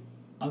of it. the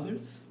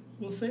others,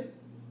 we'll say?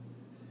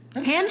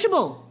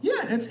 Tangible.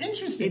 Yeah, that's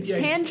interesting. It's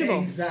tangible.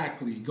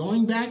 Exactly.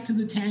 Going back to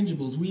the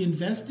tangibles, we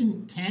invest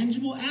in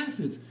tangible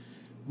assets.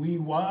 We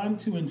want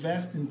to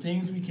invest in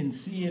things we can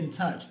see and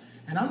touch.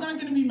 And I'm not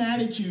going to be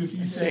mad at you if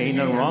you say, ain't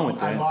nothing wrong with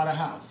that. I bought a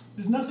house.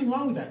 There's nothing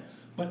wrong with that.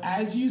 But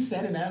as you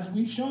said, and as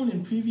we've shown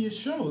in previous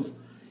shows,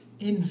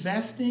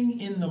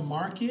 investing in the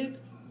market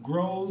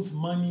grows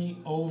money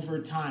over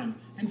time.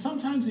 And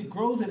sometimes it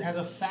grows it at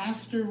a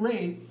faster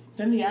rate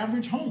than the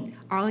average home.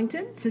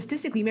 Arlington,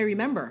 statistically, you may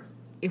remember,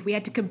 if we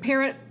had to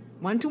compare it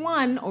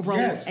 1-to-1 over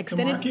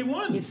extended, the market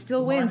won. it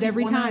still wins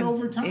every time.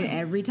 Over time.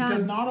 Every time.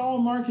 Because not all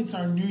markets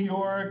are New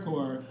York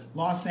or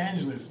Los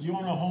Angeles. You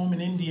own a home in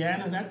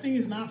Indiana, that thing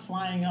is not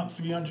flying up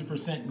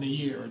 300% in a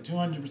year or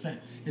 200%.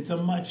 It's a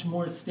much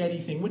more steady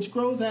thing, which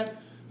grows at,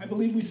 I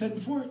believe we said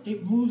before,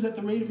 it moves at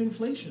the rate of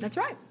inflation. That's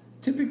right.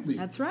 Typically.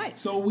 That's right.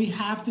 So we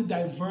have to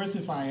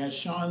diversify, as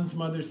Sean's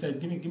mother said.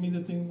 Give me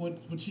the thing,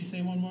 what'd she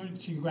say one more?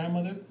 Your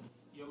grandmother?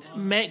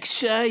 Make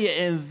sure you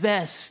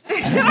invest.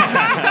 Well,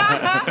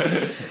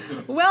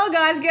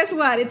 guys, guess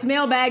what? It's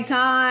mailbag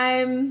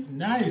time.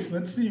 Nice.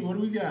 Let's see. What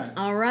do we got?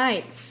 All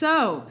right.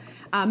 So,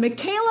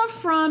 Michaela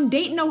from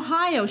Dayton,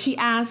 Ohio, she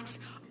asks,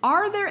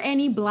 are there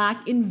any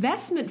black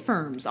investment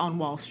firms on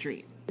Wall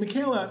Street?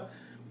 Michaela,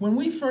 when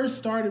we first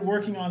started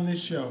working on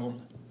this show,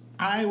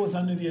 I was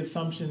under the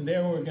assumption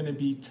there were going to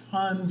be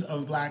tons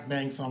of black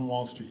banks on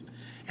Wall Street.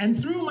 And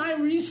through my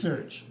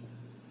research,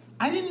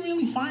 I didn't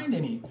really find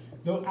any.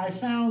 Though I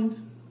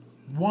found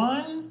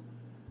one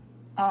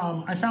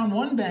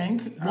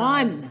bank.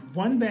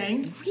 One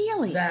bank.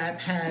 Really? That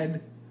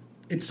had,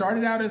 it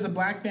started out as a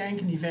black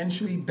bank and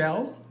eventually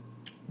Bell,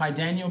 by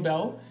Daniel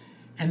Bell.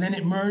 And then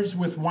it merged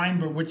with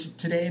Weinberg, which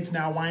today it's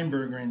now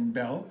Weinberger and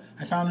Bell.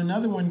 I found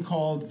another one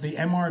called the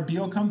M.R.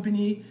 Beale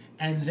Company,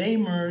 and they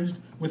merged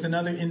with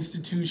another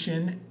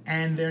institution,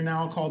 and they're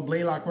now called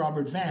Blaylock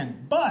Robert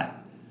Vann. But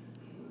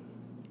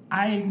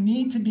I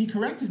need to be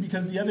corrected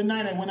because the other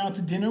night I went out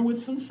to dinner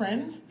with some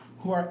friends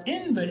who are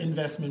in the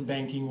investment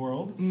banking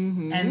world,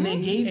 and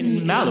they gave me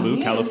in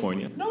Malibu,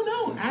 California.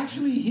 No,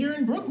 actually here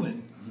in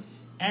Brooklyn.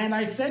 And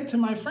I said to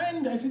my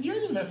friend, I said, "You're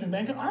an investment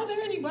banker. Are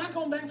there any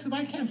black-owned banks? Because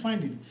I can't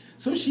find any."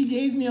 So she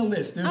gave me a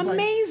list. There's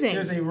amazing.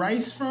 There's a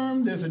Rice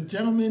firm. There's a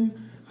gentleman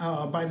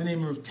by the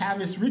name of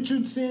Tavis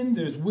Richardson.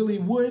 There's Willie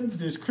Woods.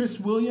 There's Chris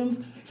Williams.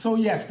 So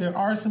yes, there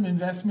are some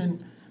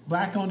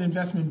black-owned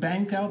investment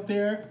banks out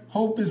there.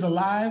 Hope is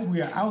alive.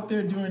 We are out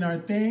there doing our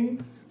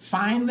thing.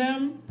 Find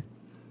them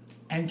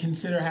and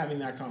consider having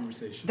that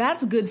conversation.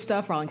 That's good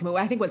stuff, Arlington.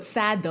 I think what's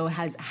sad, though,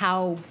 is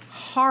how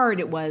hard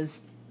it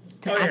was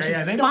to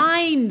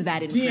find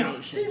that information.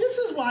 Dion, see, this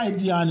is why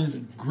Dion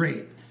is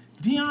great.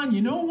 Dion,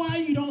 you know why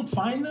you don't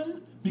find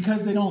them?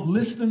 Because they don't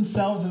list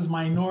themselves as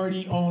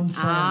minority-owned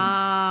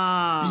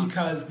firms.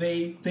 Because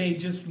they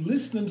just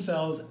list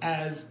themselves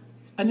as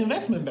an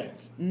investment bank.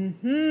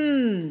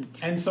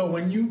 And so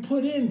when you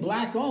put in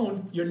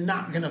black-owned, you're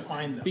not going to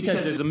find them.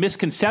 Because there's a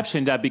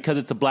misconception that because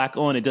it's a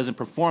black-owned, it doesn't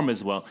perform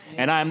as well.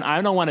 And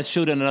I don't want to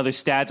shoot in another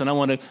stats, and I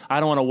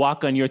don't want to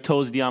walk on your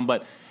toes, Dion,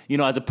 but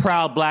as a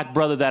proud black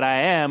brother that I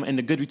am and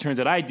the good returns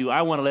that I do,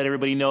 I want to let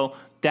everybody know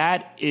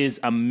that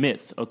is a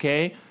myth,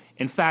 okay?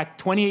 In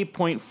fact,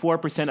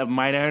 28.4% of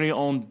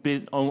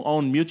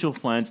minority-owned mutual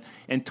funds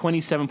and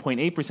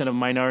 27.8% of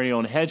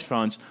minority-owned hedge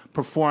funds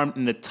performed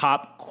in the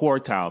top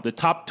quartile, the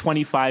top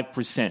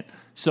 25%.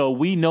 So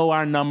we know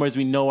our numbers,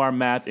 we know our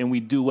math, and we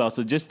do well.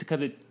 So just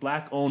because it's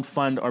black-owned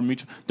fund or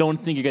mutual, don't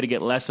think you're going to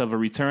get less of a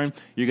return.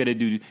 You're going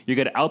to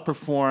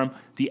outperform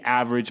the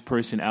average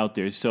person out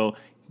there. So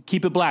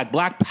keep it black.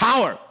 Black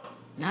power.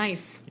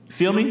 Nice.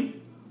 Feel me?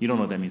 You don't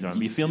know what that means,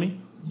 Arlen. You feel me?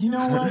 You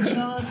know what,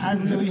 Sean? I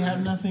really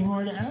have nothing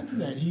more to add to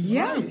that. He's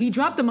right. He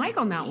dropped the mic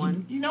on that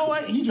one. You know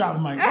what? He dropped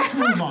the mic. Let's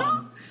move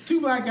on. Two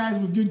black guys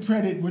with good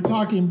credit. We're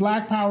talking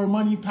black power,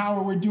 money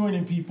power. We're doing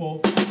it, people.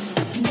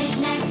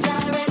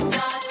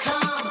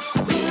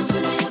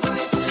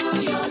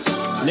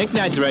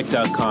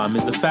 KnickKnackDirect.com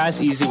is the fast,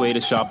 easy way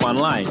to shop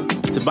online.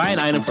 To buy an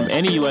item from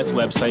any U.S.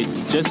 website,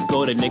 just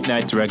go to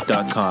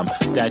KnickKnackDirect.com.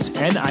 That's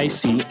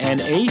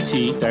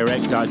NICNAT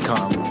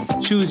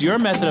Direct.com. Choose your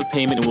method of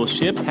payment and we'll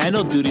ship,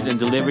 handle duties, and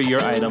deliver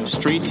your item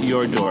straight to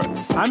your door.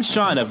 I'm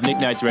Sean of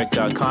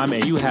KnickKnackDirect.com,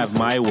 and you have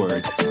my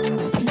word.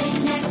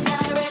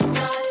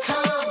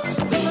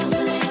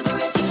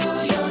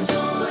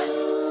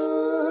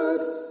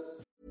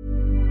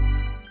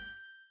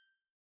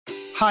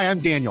 Hi,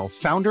 I'm Daniel,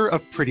 founder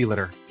of Pretty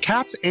Litter.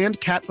 Cats and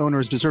cat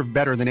owners deserve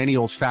better than any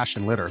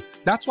old-fashioned litter.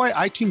 That's why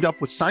I teamed up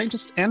with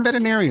scientists and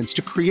veterinarians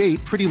to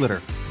create Pretty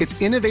Litter.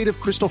 Its innovative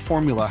crystal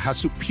formula has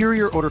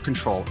superior odor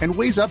control and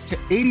weighs up to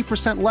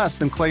 80% less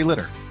than clay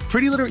litter.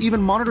 Pretty Litter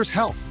even monitors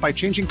health by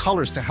changing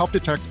colors to help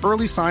detect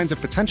early signs of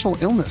potential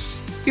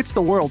illness. It's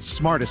the world's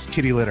smartest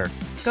kitty litter.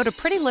 Go to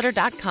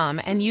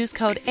prettylitter.com and use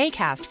code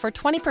ACAST for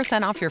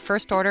 20% off your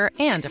first order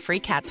and a free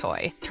cat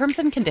toy. Terms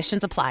and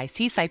conditions apply.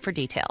 See site for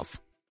details.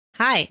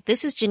 Hi,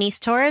 this is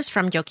Janice Torres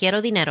from Yo Quiero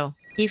Dinero.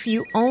 If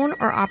you own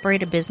or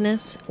operate a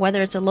business,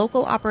 whether it's a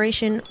local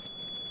operation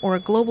or a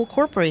global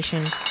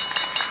corporation,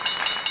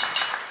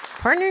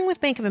 partnering with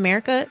Bank of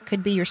America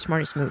could be your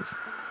smartest move.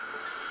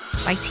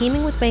 By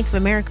teaming with Bank of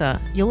America,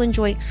 you'll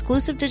enjoy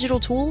exclusive digital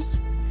tools,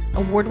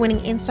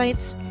 award-winning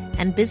insights,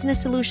 and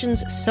business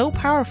solutions so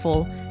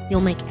powerful,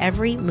 you'll make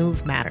every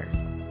move matter.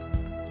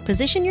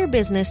 Position your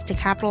business to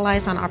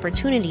capitalize on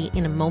opportunity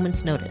in a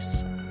moment's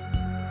notice.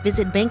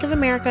 Visit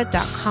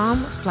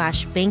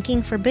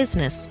bankofamerica.com/banking for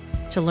business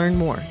to learn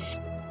more.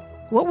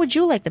 What would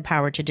you like the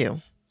power to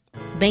do?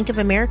 Bank of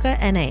America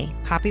N.A.,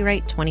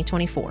 copyright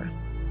 2024.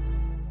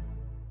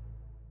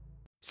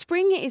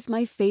 Spring is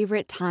my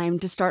favorite time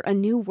to start a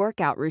new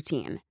workout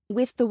routine.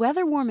 With the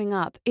weather warming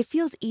up, it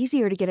feels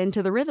easier to get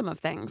into the rhythm of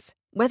things.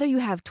 Whether you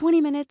have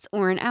 20 minutes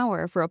or an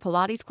hour for a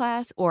Pilates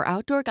class or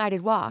outdoor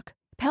guided walk,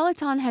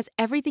 Peloton has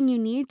everything you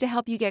need to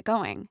help you get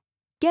going.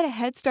 Get a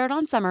head start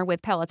on summer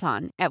with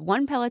Peloton at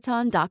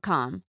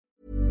onepeloton.com.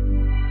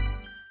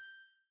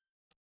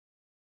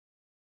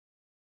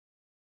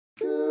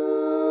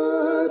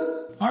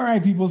 All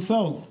right, people.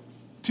 So,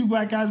 two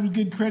black guys with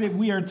good credit.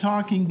 We are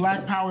talking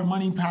black power,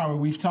 money power.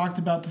 We've talked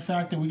about the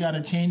fact that we got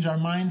to change our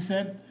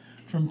mindset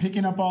from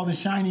picking up all the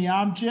shiny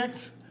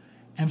objects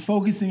and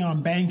focusing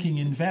on banking,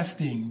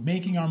 investing,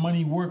 making our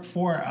money work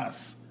for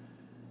us.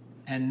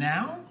 And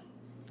now,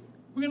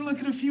 we're going to look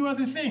at a few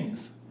other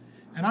things.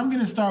 And I'm going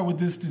to start with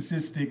this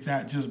statistic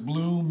that just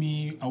blew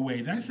me away.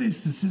 Did I say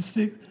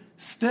statistic?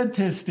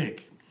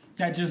 Statistic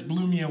that just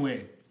blew me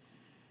away.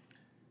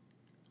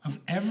 of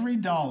every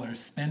dollar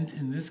spent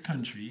in this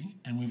country,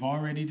 and we've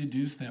already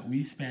deduced that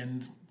we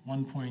spend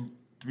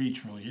 1.3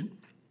 trillion,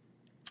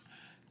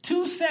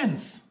 2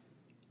 cents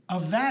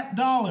of that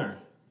dollar,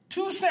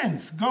 2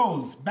 cents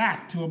goes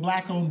back to a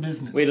black-owned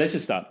business. Wait, let's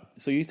just stop.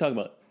 So you talk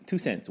about 2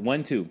 cents,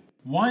 1, 2.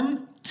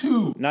 1,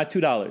 2. Not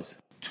 $2.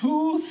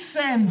 2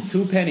 cents.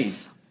 2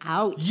 pennies.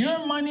 Ouch.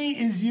 Your money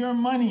is your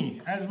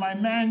money, as my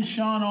man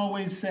Sean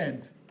always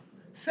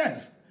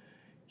says.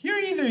 You're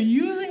either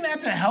using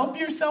that to help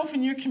yourself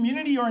in your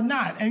community or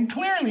not. And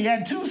clearly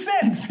at 2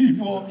 cents,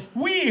 people,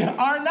 we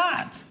are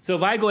not. So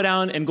if I go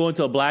down and go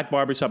into a black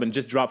barbershop and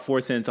just drop 4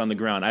 cents on the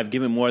ground, I've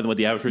given more than what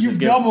the average person is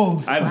giving.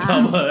 Doubled. I've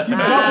doubled. You've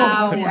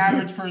doubled what the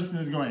average person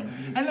is going.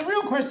 And the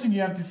real question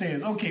you have to say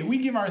is, okay, we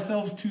give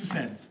ourselves 2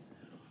 cents.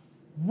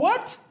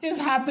 What is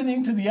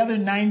happening to the other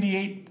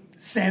 98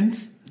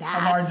 cents of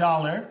our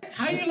dollar?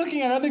 How are you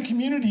looking at other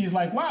communities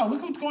like, wow,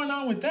 look what's going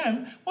on with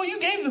them? Well, you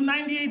gave them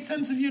 98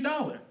 cents of your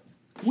dollar.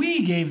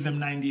 We gave them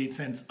 98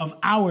 cents of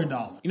our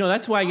dollar. You know,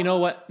 that's why, you know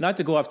what, not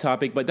to go off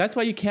topic, but that's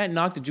why you can't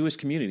knock the Jewish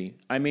community.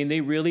 I mean,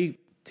 they really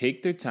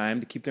take their time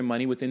to keep their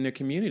money within their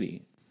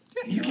community.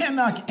 Yeah, you can't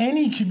knock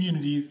any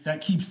community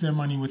that keeps their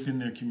money within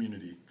their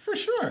community, for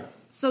sure.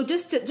 So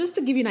just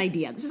to give you an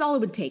idea, this is all it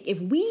would take. If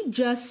we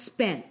just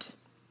spent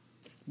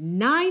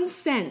 9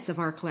 cents of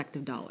our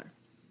collective dollar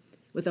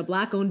with a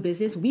black-owned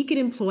business, we could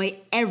employ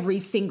every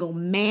single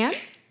man,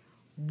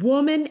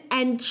 woman,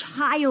 and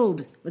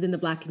child within the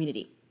black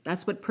community.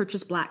 That's what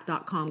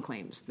PurchaseBlack.com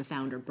claims, the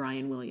founder,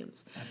 Brian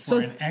Williams. For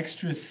an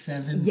extra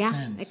 7 cents.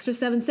 Yeah, extra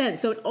 7 cents.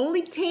 So it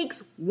only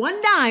takes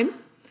 1 dime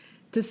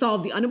to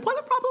solve the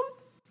unemployment problem.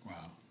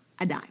 Wow.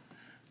 A dime.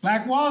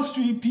 Black Wall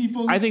Street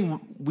people. I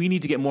think we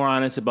need to get more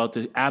honest about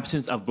the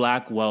absence of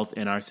black wealth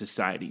in our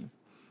society.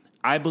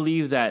 I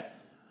believe that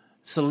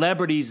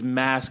celebrities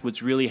mask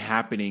what's really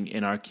happening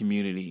in our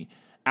community.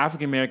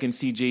 African Americans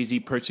see Jay-Z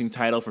purchasing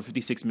Tidal for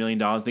 $56 million.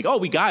 Think, oh,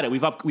 we got it.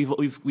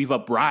 We've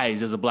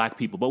uprised as a black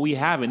people, but we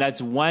haven't.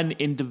 That's one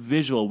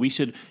individual. We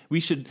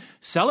should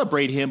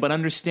celebrate him, but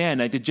understand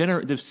that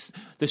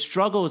the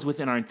struggle is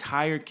within our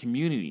entire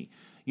community.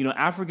 You know,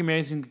 African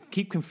Americans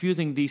keep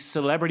confusing these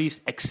celebrities'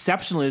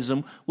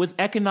 exceptionalism with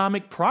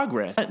economic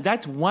progress.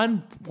 That's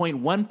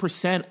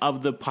 1.1%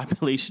 of the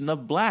population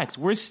of blacks.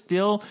 We're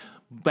still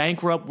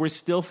bankrupt. We're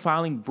still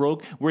filing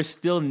broke. We're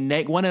still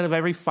 1 out of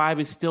every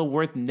 5 is still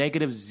worth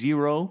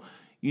 -0.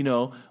 You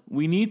know,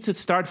 we need to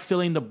start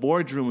filling the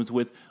boardrooms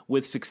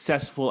with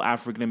successful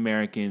African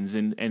Americans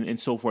and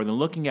so forth, and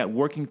looking at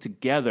working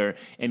together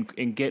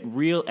and get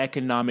real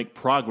economic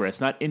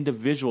progress, not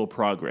individual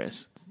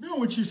progress. No,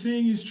 what you're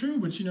saying is true,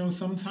 but you know,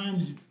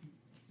 sometimes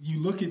you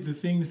look at the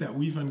things that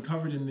we've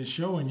uncovered in this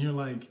show and you're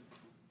like,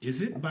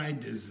 is it by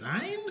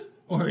design?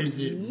 Or is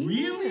it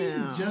really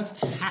just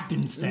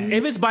happenstance?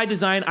 If it's by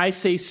design, I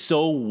say,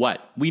 so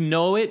what? We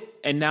know it,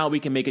 and now we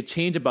can make a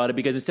change about it,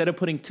 because instead of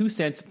putting 2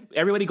 cents,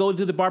 everybody go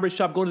to the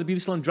barbershop, go to the beauty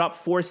salon, drop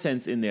 4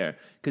 cents in there,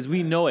 because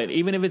we know it.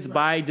 Even if it's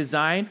by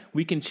design,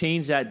 we can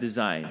change that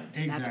design.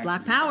 Exactly. That's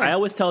black power. I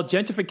always tell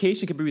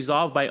gentrification can be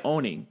resolved by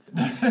owning.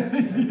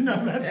 You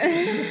know,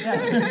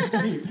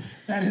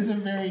 that is a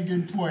very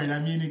good point. I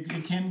mean,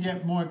 it can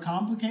get more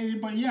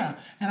complicated, but yeah.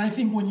 And I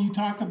think when you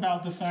talk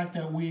about the fact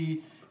that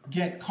we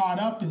get caught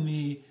up in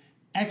the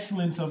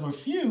excellence of a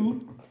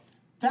few,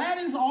 that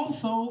is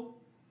also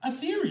a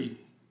theory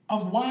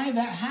of why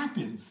that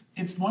happens.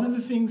 It's one of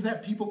the things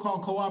that people call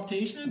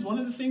co-optation. It's one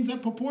of the things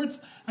that purports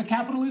a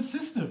capitalist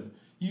system.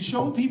 You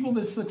show people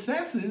the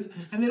successes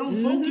and they don't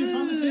focus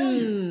on the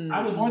failures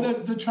or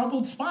the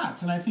troubled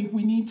spots. And I think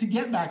we need to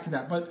get back to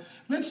that. But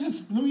let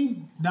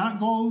me not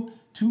go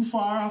too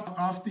far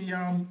off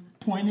the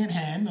point at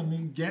hand. Let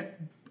me get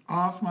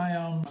off my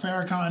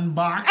Farrakhan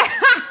box,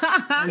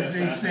 as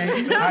they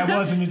say. I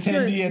was an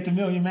attendee at the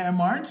Million Man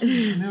March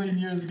a million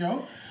years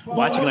ago.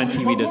 Watching it on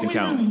TV doesn't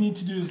count. What we really need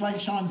to do is, like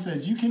Sean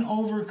says, you can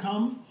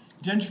overcome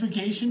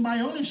gentrification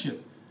by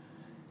ownership.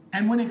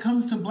 And when it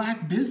comes to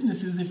black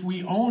businesses, if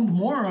we owned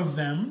more of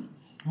them,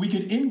 we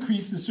could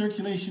increase the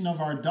circulation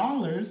of our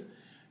dollars,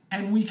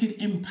 and we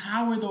could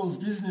empower those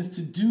businesses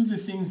to do the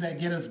things that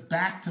get us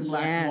back to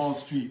Black Wall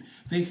Street.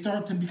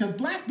 Because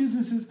black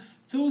businesses,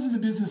 those are the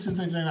businesses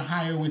that are going to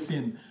hire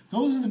within.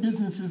 Those are the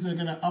businesses that are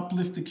going to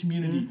uplift the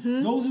community.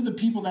 Those are the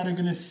people that are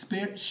going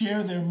to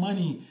share their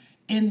money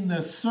in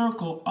the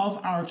circle of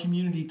our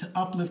community to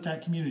uplift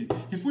that community.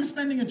 If we're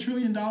spending $1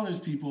 trillion,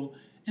 people,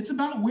 it's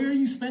about where are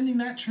you spending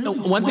that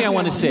trillion? One thing I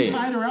want to say,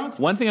 inside or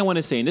outside? One thing I want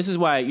to say, and this is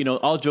why, you know,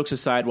 all jokes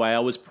aside, why I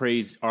always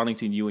praise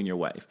Arlington, you and your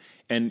wife.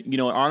 And, you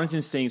know,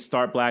 Arlington saying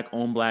start black,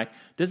 own black,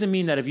 doesn't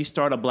mean that if you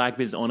start a black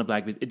business, own a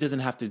black business, it doesn't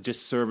have to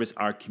just service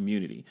our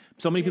community.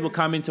 So many people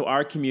come into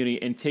our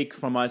community and take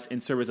from us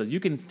and service us.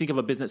 You can think of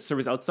a business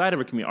service outside of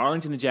our community.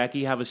 Arlington and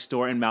Jackie have a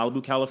store in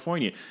Malibu,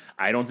 California.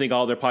 I don't think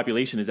all their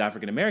population is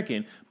African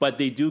American, but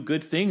they do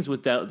good things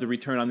with the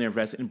return on their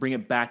investment and bring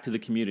it back to the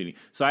community.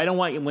 So I don't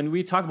want, when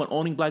we talk about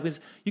owning owning black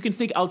business, you can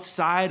think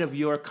outside of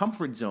your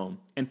comfort zone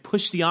and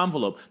push the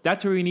envelope.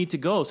 That's where we need to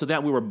go, so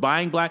that we were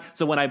buying black.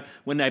 So when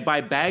I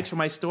buy bags for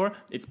my store,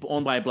 it's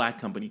owned by a black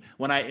company.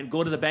 When I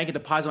go to the bank and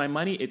deposit my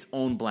money, it's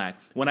owned black.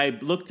 When I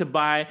look to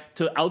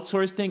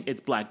outsource thing,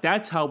 it's black.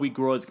 That's how we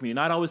grow as a community,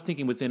 not always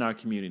thinking within our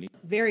community.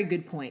 Very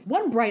good point.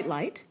 One bright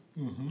light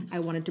I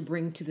wanted to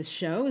bring to the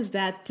show is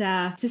that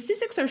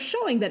statistics are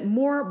showing that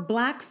more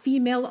black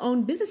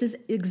female-owned businesses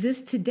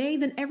exist today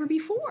than ever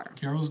before.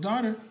 Carol's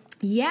daughter.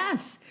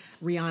 Yes.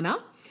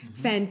 Rihanna,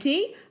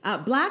 Fenty,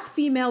 black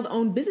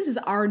female-owned businesses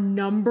are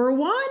number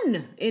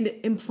one in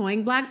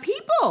employing black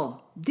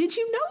people. Did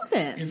you know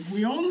this? If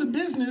we own the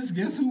business,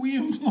 guess who we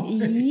employ?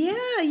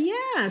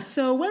 Yeah.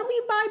 So when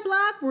we buy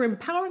black, we're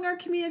empowering our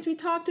community, as we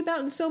talked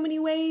about in so many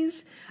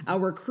ways.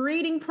 We're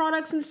creating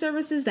products and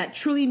services that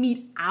truly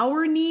meet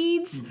our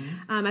needs.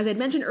 As I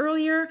mentioned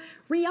earlier,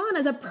 Rihanna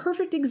is a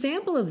perfect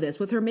example of this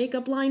with her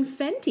makeup line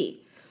Fenty.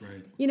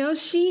 Right. You know,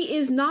 she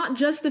is not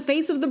just the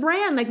face of the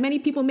brand like many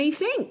people may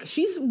think.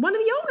 She's one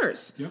of the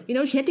owners. Yep. You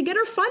know, she had to get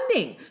her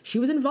funding. She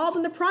was involved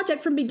in the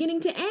project from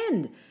beginning to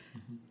end.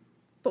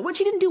 But what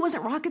she didn't do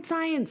wasn't rocket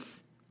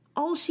science.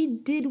 All she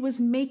did was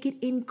make it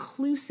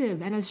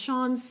inclusive. And as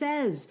Sean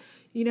says,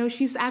 you know,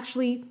 she's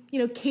actually, you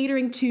know,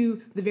 catering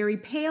to the very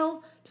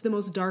pale to the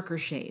most darker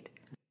shade.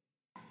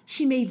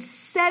 She made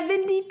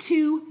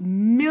 $72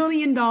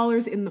 million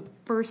in the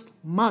first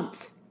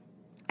month.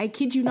 I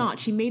kid you not.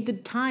 She made the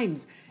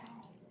Times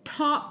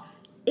top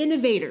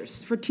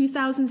innovators for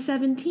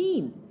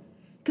 2017.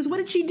 Because what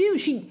did she do?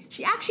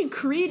 She actually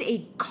created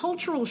a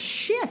cultural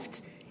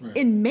shift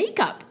in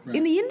makeup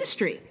in the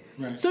industry.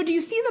 Right. So do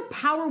you see the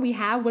power we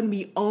have when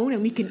we own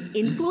and we can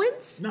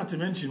influence? Not to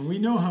mention, we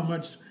know how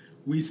much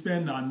we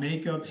spend on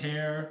makeup,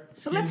 hair,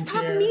 so let's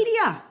talk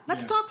media.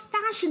 Let's talk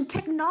fashion,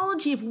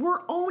 technology, if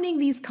we're owning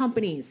these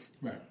companies.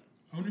 Right.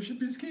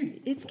 Ownership is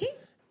key. It's key.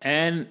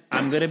 And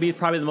I'm going to be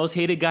probably the most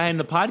hated guy in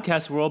the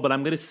podcast world, but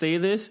I'm going to say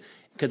this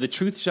because the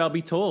truth shall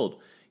be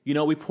told. You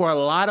know, we pour a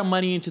lot of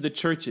money into the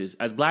churches.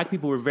 As black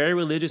people, we're very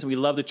religious and we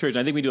love the church.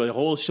 I think we do a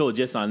whole show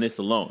just on this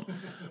alone.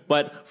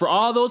 But for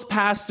all those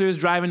pastors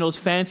driving those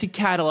fancy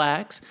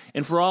Cadillacs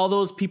and for all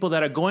those people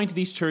that are going to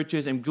these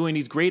churches and doing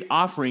these great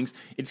offerings,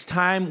 it's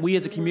time we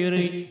as a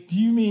community... Do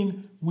you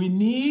mean we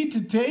need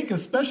to take a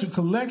special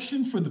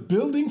collection for the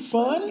building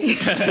fund?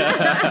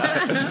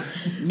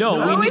 No.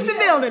 Always the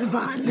building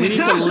fund. We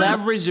need to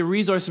leverage the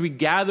resources we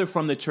gather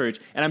from the church.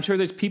 And I'm sure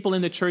there's people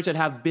in the church that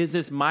have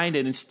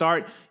business-minded and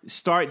start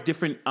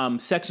different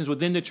sections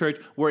within the church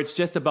where it's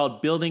just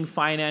about building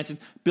finances,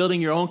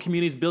 building your own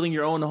communities, building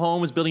your own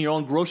homes, building your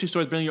own grocery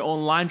stores, building your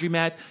own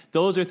laundromats.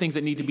 Those are things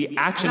that need to be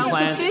action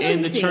plans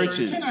in the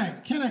churches.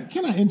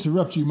 Can I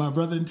interrupt you, my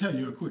brother, and tell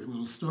you a quick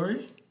little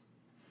story?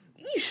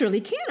 You surely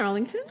can,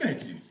 Arlington.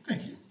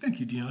 Thank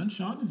you, Dion.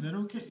 Sean, is that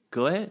okay?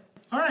 Go ahead.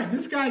 All right,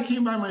 this guy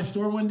came by my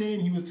store one day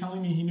and he was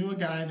telling me he knew a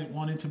guy that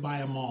wanted to buy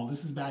a mall.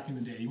 This is back in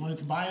the day. He wanted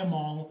to buy a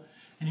mall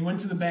and he went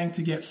to the bank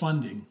to get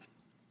funding.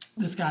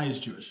 This guy is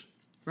Jewish.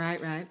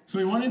 Right. So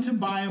he wanted to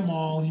buy a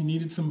mall. He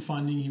needed some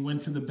funding. He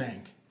went to the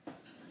bank.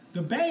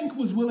 The bank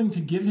was willing to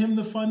give him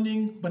the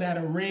funding, but at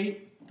a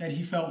rate that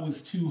he felt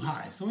was too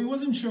high. So he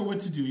wasn't sure what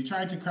to do. He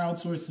tried to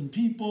crowdsource some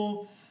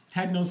people,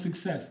 had no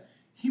success.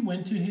 He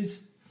went to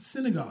his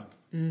synagogue.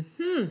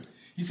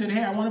 He said,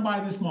 hey, I want to buy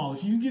this mall.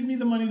 If you give me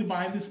the money to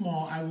buy this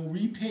mall, I will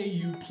repay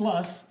you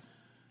plus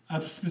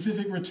a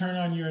specific return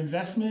on your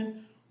investment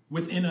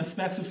within a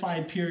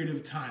specified period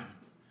of time.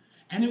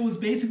 And it was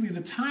basically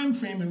the time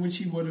frame in which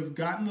he would have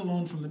gotten the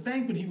loan from the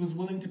bank, but he was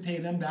willing to pay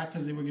them back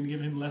because they were going to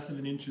give him less of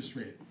an interest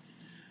rate.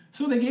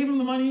 So they gave him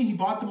the money, he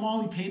bought the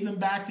mall, he paid them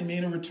back, they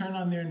made a return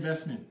on their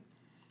investment.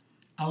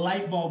 A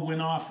light bulb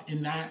went off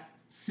in that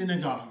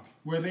synagogue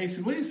where they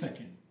said, wait a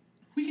second,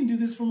 we can do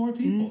this for more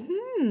people.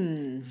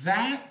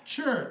 That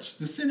church,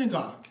 the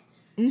synagogue,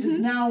 is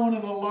now one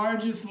of the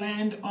largest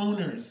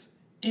landowners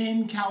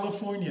in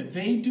California.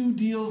 They do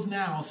deals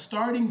now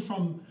starting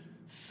from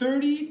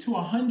 $30 to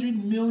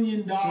 $100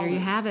 million. There you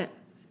have it.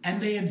 And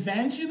they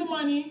advance you the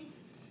money,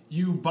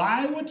 you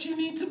buy what you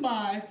need to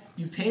buy,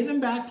 you pay them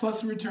back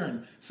plus a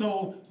return.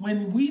 So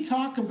when we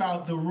talk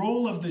about the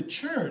role of the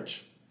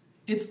church,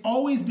 it's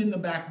always been the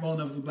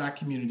backbone of the black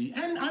community.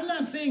 And I'm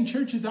not saying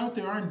churches out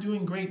there aren't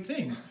doing great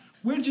things.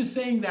 We're just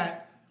saying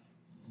that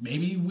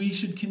maybe we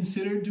should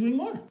consider doing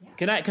more.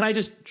 Can I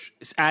just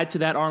add to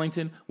that,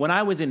 Arlington? When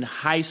I was in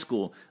high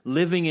school,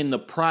 living in the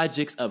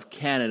projects of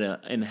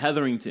Canada in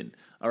Hetherington,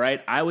 all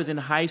right, I was in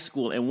high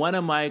school, and one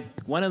of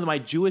my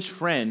Jewish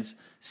friends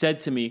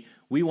said to me,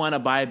 "We want to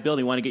buy a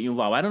building. We want to get you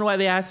involved." I don't know why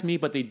they asked me,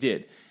 but they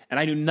did. And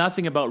I knew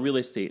nothing about real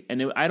estate.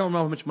 And I don't know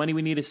how much money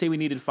we needed. Say we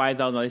needed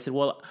 $5,000. I said,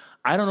 well,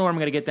 I don't know where I'm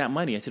going to get that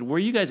money. I said, where are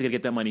you guys going to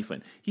get that money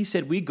from? He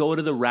said, we go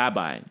to the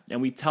rabbi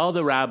and we tell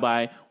the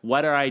rabbi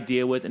what our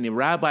idea was. And the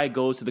rabbi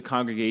goes to the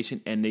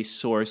congregation and they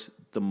source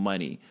the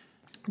money.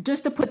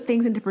 Just to put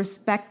things into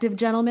perspective,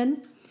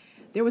 gentlemen,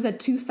 there was a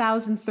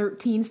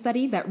 2013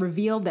 study that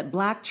revealed that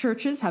black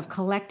churches have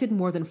collected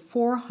more than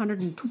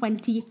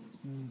 $420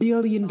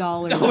 billion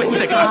Wait a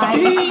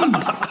second.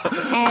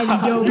 and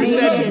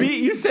donations.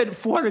 You said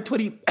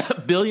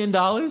 $420 billion?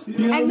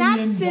 And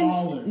that's since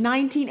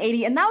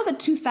 1980, and that was a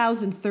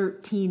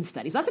 2013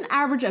 study. So that's an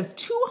average of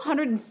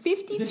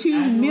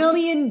 $252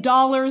 million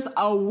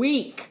a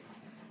week.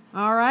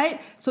 All right?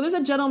 So there's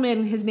a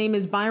gentleman, his name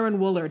is Byron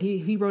Woolard.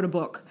 He wrote a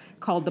book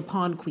called The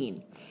Pawn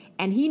Queen.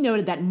 And he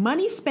noted that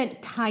money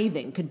spent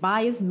tithing could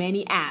buy as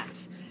many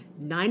as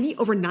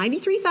over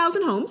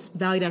 93,000 homes,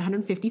 valued at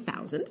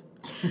 $150,000.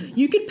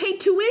 You could pay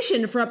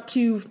tuition for up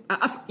to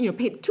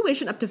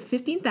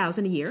 $15,000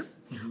 a year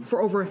for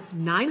over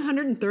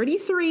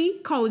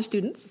 933 college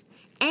students,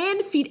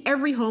 and feed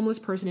every homeless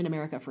person in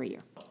America for a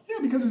year. Yeah,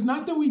 because it's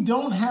not that we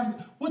don't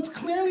have, what's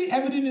clearly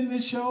evident in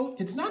this show,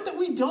 it's not that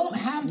we don't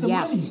have the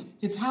money.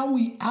 It's how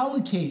we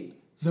allocate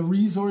the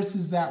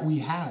resources that we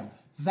have.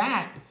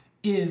 That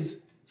is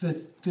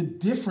the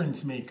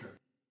difference maker.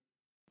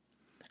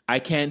 I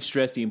can't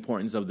stress the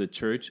importance of the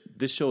church.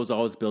 This show is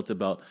always built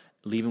about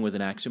leaving with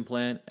an action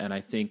plan, and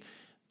I think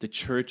the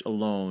church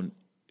alone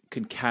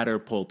can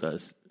catapult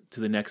us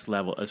to the next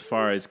level as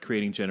far as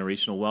creating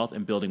generational wealth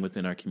and building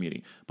within our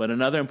community. But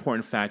another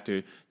important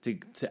factor to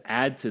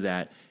add to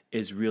that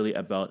is really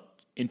about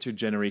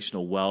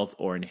intergenerational wealth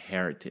or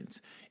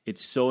inheritance.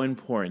 It's so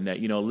important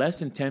that, less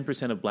than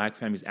 10% of Black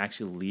families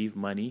actually leave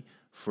money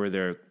for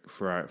the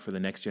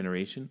next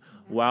generation,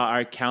 while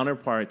our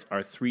counterparts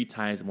are 3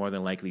 times more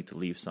than likely to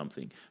leave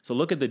something. So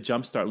look at the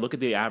jumpstart. Look at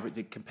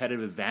the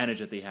competitive advantage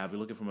that they have. We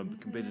look at it from a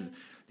business.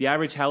 The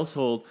average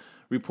household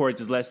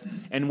reports is less.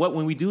 And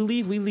when we do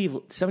leave,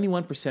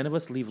 71% of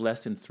us leave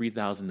less than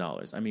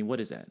 $3,000. I mean, what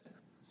is that?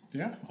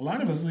 Yeah, a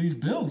lot of us leave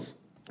bills.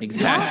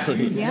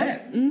 Exactly.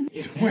 Yeah.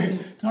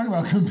 Wait, talk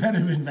about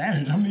competitive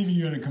advantage. I'm leaving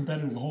you in a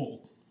competitive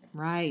hole.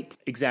 Right.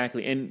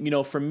 Exactly.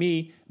 And, for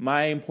me,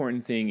 my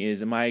important thing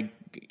is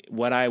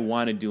what I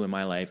want to do in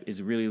my life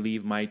is really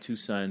leave my 2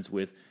 sons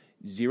with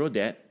 0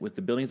 debt, with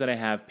the buildings that I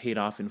have paid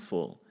off in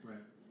full. Right.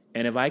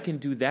 And if I can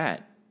do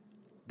that,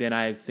 then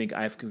I think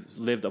I've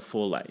lived a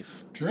full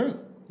life. True.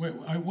 Wait,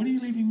 what are you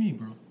leaving me,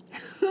 bro?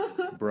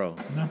 Bro.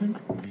 Nothing?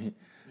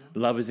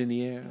 Love is in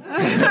the air.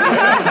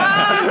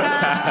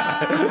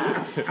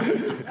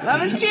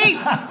 Love is cheap.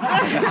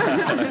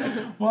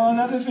 Well,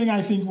 another thing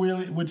I think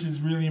which is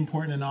really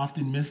important and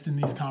often missed in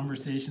these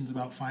conversations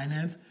about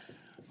finance,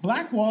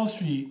 Black Wall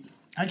Street,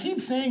 I keep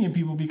saying it,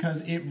 people,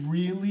 because it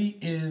really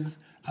is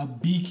a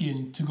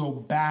beacon to go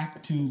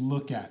back to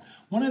look at.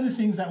 One of the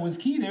things that was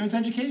key there is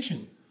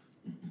education.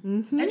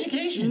 Mm-hmm.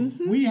 Education.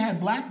 Mm-hmm. We had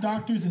Black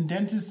doctors and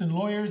dentists and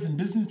lawyers and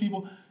business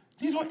people.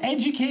 These were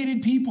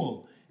educated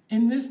people.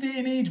 In this day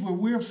and age where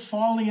we're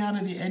falling out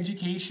of the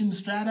education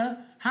strata,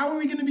 how are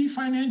we going to be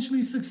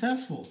financially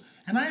successful?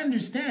 And I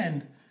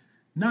understand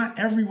not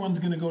everyone's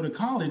going to go to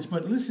college,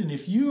 but listen,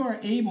 if you are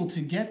able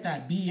to get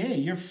that BA,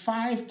 you're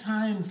 5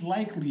 times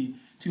likely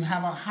to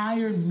have a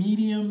higher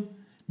median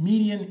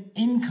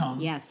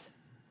income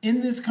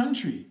in this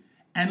country.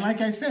 And like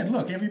I said,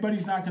 look,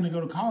 everybody's not going to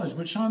go to college,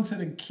 but Sean said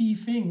a key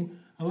thing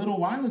a little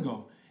while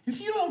ago.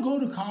 If you don't go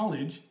to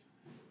college,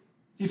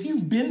 if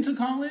you've been to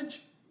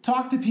college,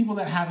 talk to people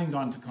that haven't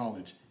gone to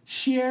college.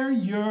 Share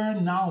your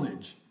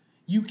knowledge.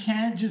 You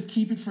can't just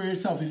keep it for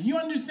yourself. If you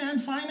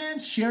understand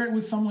finance, share it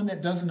with someone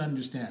that doesn't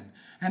understand.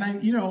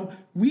 And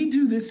we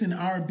do this in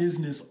our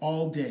business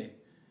all day.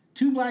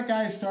 2 Black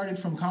guys started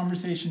from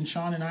conversations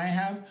Sean and I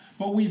have,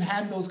 but we've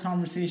had those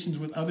conversations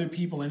with other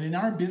people. And in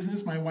our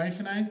business, my wife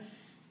and I,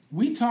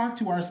 we talk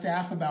to our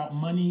staff about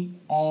money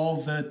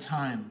all the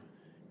time.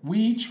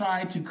 We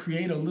try to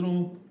create a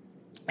little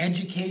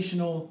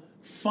educational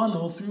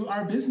funnel through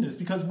our business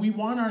because we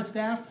want our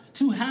staff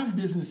to have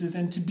businesses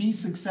and to be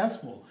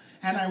successful.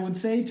 And I would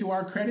say, to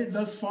our credit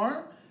thus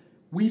far,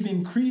 we've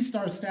increased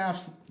our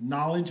staff's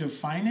knowledge of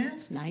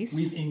finance. Nice.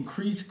 We've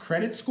increased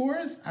credit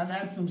scores. I've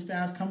had some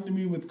staff come to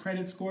me with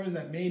credit scores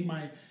that made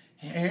my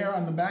hair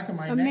on the back of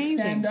my neck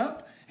stand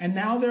up. And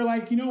now they're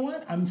like, you know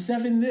what? I'm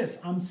 7 this,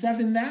 I'm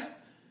 7 that.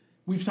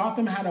 We've taught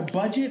them how to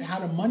budget, how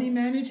to money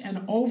manage,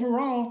 and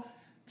overall,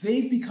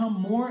 they've become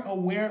more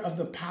aware of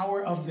the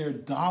power of their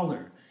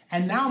dollar.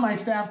 And now my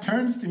staff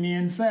turns to me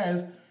and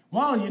says,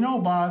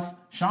 well, boss,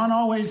 Sean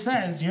always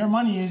says your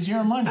money is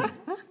your money.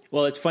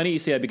 Well, it's funny you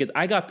say that because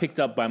I got picked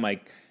up by my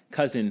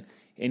cousin,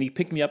 and he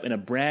picked me up in a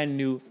brand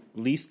new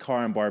leased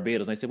car in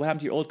Barbados. And I said, what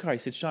happened to your old car? He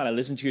said, Sean, I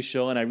listened to your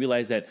show, and I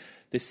realized that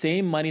the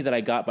same money that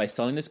I got by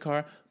selling this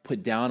car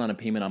put down on a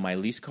payment on my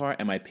leased car,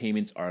 and my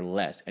payments are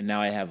less. And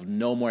now I have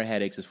no more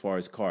headaches as far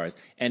as cars.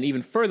 And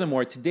even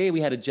furthermore, today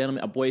we had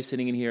a boy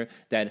sitting in here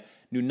that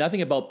knew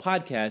nothing about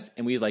podcasts,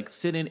 and we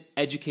sit in,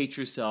 educate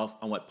yourself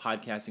on what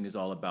podcasting is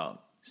all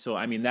about. So,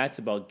 that's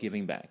about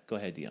giving back. Go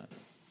ahead, Dion.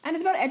 And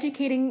it's about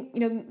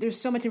educating. There's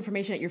so much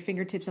information at your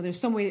fingertips, and there's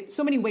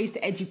so many ways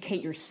to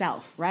educate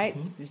yourself, right?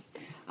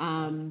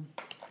 Mm-hmm.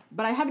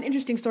 But I have an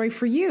interesting story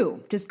for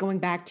you, just going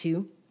back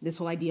to this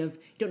whole idea of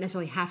you don't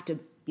necessarily have to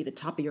be the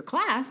top of your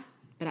class,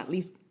 but at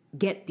least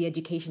get the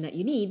education that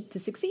you need to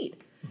succeed.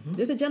 Mm-hmm.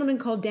 There's a gentleman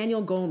called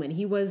Daniel Goleman.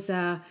 He was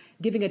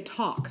giving a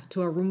talk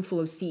to a room full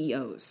of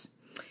CEOs.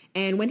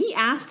 And when he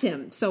asked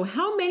him, so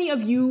how many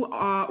of you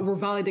were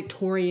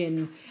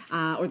valedictorian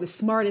or the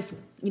smartest,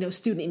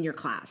 student in your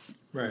class?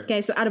 Right.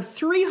 Okay, so out of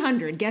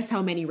 300, guess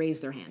how many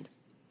raised their hand?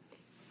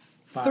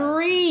 5.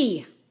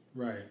 3.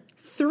 Right.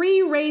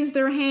 3 raised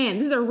their hand.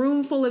 This is a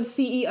room full of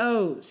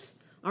CEOs.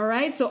 All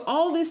right. So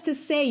all this to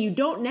say, you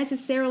don't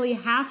necessarily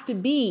have to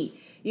be,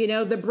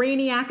 the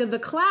brainiac of the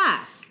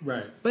class.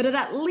 Right. But it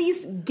at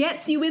least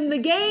gets you in the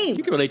game.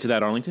 You can relate to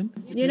that, Arlington.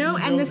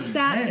 And the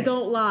stats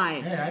don't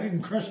lie. Hey, I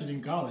didn't crush it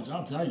in college,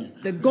 I'll tell you.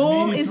 The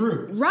goal is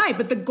right,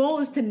 but the goal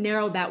is to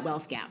narrow that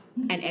wealth gap,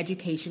 and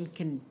education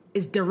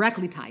is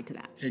directly tied to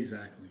that.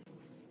 Exactly.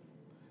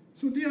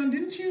 So, Dion,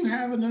 didn't you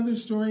have another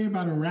story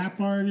about a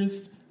rap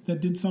artist that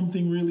did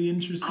something really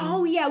interesting?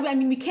 Oh, yeah. I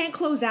mean, we can't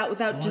close out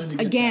without just,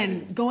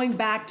 again, going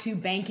back to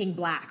banking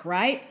black,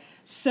 right?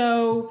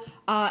 So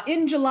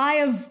in July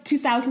of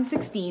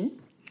 2016,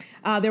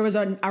 there was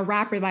a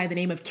rapper by the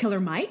name of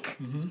Killer Mike.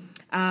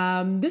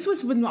 Mm-hmm. This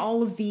was when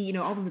all of the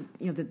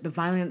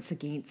violence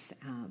against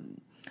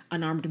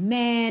unarmed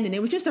men, and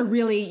it was just a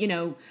really,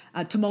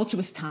 a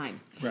tumultuous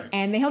time. Right.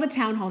 And they held a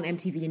town hall on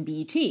MTV and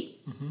BET.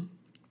 Mm-hmm.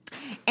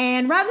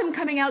 And rather than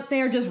coming out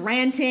there just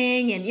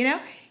ranting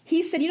and,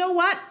 he said, you know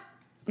what?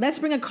 Let's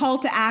bring a call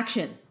to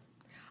action.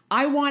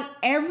 I want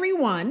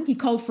everyone, he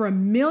called for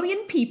 1 million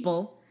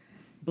people,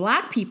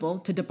 black people,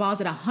 to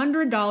deposit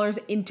 $100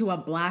 into a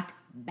black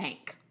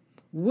bank.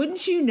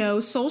 Wouldn't you know,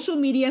 social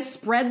media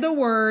spread the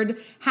word,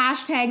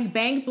 hashtags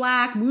bank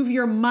black, move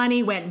your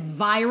money went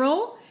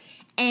viral.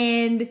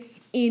 And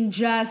in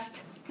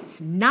just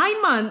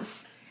 9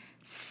 months,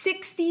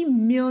 $60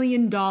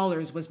 million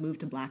was moved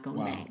to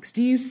black-owned banks.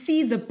 Do you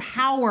see the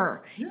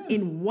power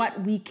in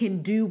what we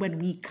can do when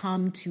we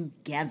come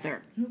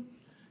together?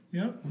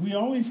 Yeah. We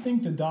always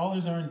think the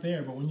dollars aren't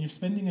there, but when you're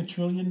spending $1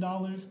 trillion,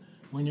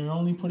 when you're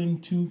only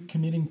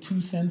committing 2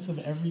 cents of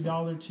every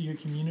dollar to your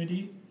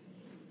community,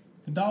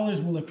 the dollars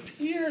will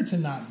appear to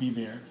not be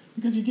there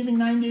because you're giving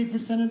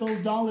 98% of those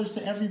dollars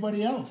to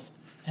everybody else.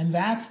 And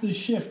that's the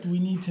shift we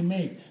need to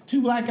make.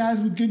 2 black guys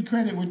with good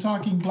credit. We're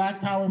talking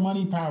black power,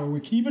 money power. We're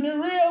keeping it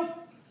real.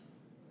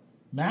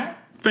 Matt?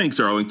 Thanks,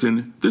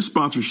 Arlington. This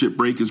sponsorship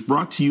break is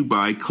brought to you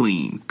by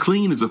Clean.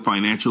 Clean is a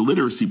financial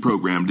literacy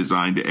program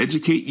designed to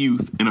educate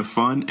youth in a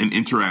fun and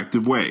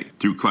interactive way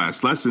through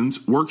class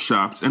lessons,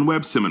 workshops, and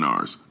web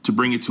seminars. To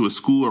bring it to a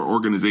school or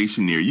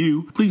organization near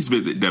you, please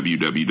visit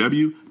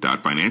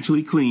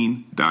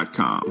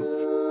www.financiallyclean.com.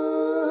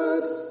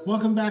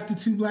 Welcome back to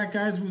 2 Black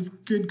Guys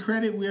with Good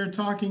Credit. We are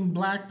talking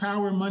black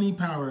power, money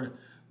power.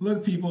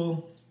 Look,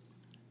 people,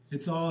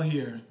 it's all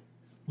here.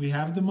 We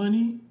have the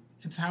money.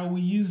 It's how we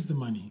use the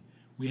money.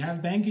 We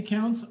have bank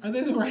accounts. Are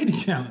they the right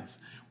accounts?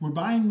 We're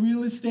buying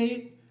real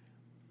estate.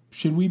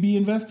 Should we be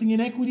investing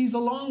in equities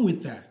along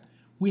with that?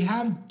 We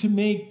have to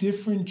make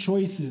different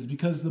choices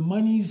because the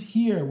money's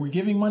here. We're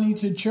giving money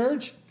to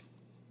church.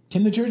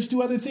 Can the church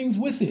do other things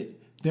with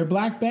it? They're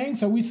black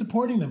banks. Are we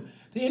supporting them?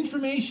 The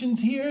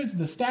information's here,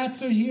 the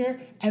stats are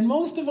here, and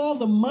most of all,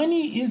 the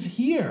money is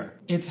here.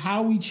 It's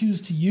how we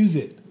choose to use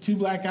it. 2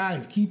 Black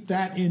Guys, keep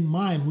that in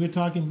mind. We're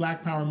talking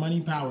black power,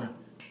 money power.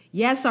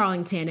 Yes,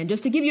 Arlington, and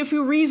just to give you a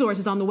few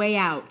resources on the way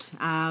out,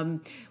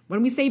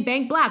 when we say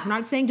bank black, we're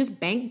not saying just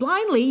bank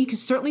blindly. You can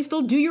certainly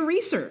still do your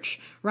research,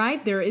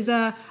 right? There is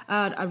a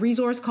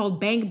resource called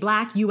Bank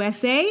Black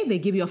USA. They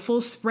give you a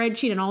full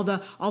spreadsheet and all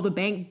the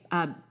bank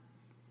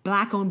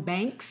black-owned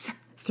banks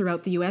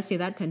throughout the U.S., say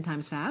that 10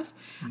 times fast.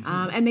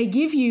 Mm-hmm. And they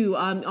give you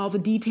all the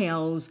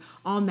details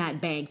on that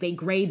bank. They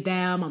grade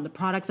them on the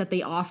products that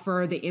they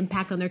offer, the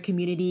impact on their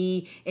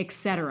community,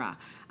 etc.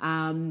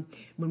 When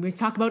we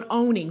talk about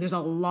owning, there's a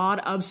lot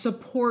of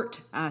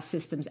support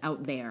systems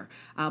out there.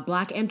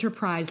 Black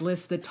Enterprise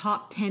lists the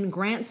top 10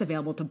 grants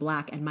available to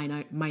Black and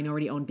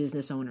minority-owned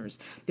business owners.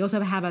 They also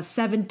have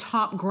 7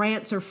 top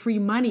grants or free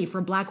money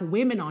for Black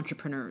women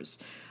entrepreneurs.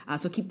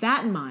 So keep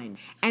that in mind.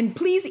 And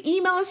please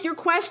email us your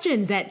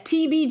questions at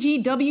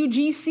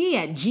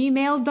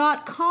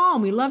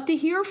tbgwgc@gmail.com. We love to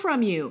hear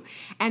from you.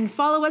 And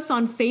follow us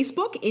on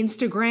Facebook,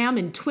 Instagram,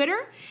 and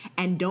Twitter.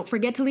 And don't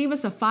forget to leave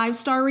us a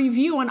 5-star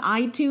review on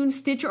iTunes,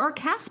 Stitcher, or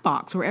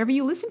CastBox, wherever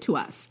you listen to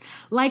us.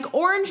 Like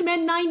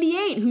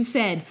OrangeMen98, who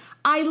said,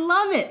 I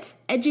love it.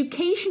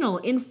 Educational,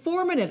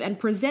 informative, and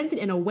presented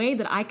in a way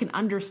that I can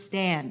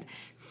understand.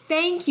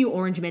 Thank you,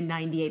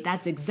 OrangeMen98.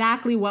 That's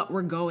exactly what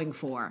we're going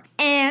for.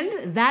 And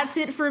that's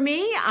it for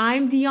me.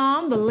 I'm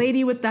Dion, the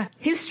lady with the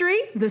history,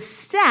 the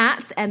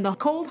stats, and the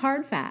cold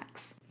hard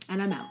facts. And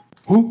I'm out.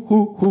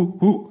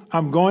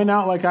 I'm going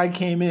out like I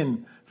came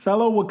in.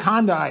 Fellow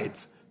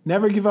Wakandaites,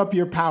 never give up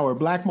your power.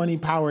 Black money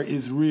power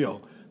is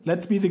real.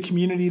 Let's be the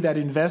community that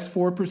invests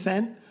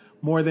 4%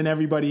 more than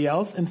everybody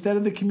else instead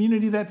of the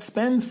community that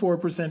spends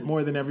 4%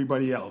 more than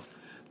everybody else.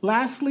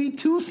 Lastly,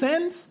 2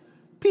 cents?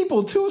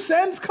 People, 2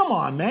 cents? Come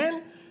on,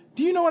 man.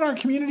 Do you know what our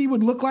community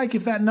would look like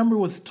if that number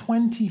was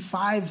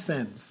 25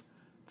 cents?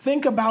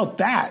 Think about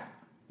that.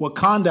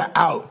 Wakanda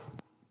out.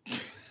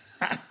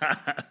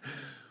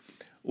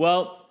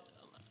 Well,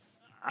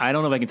 I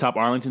don't know if I can top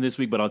Arlington this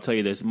week, but I'll tell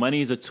you this.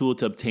 Money is a tool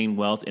to obtain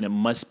wealth, and it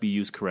must be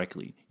used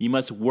correctly. You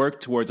must work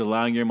towards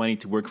allowing your money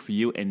to work for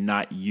you and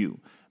not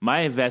you. My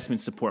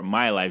investments support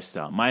my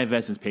lifestyle. My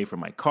investments pay for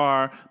my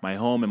car, my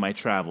home, and my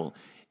travel.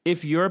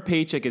 If your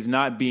paycheck is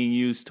not being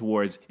used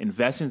towards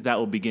investments that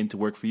will begin to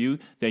work for you,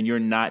 then you're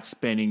not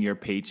spending your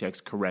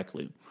paychecks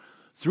correctly.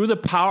 Through the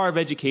power of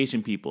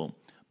education, people,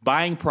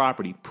 buying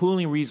property,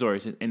 pooling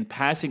resources, and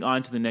passing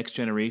on to the next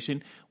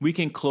generation, we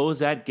can close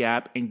that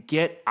gap and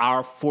get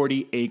our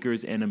 40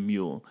 acres and a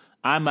mule.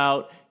 I'm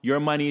out. Your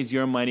money is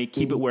your money.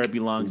 Keep it where it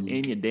belongs,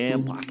 in your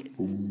damn pocket.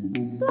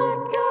 Black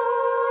guys.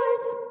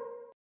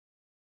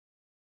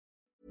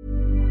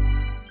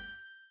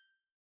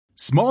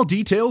 Small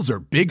details are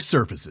big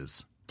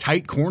surfaces.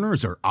 Tight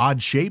corners are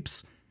odd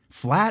shapes.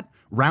 Flat,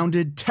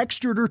 rounded,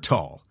 textured, or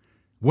tall.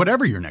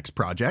 Whatever your next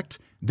project,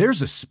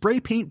 there's a spray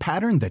paint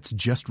pattern that's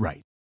just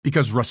right.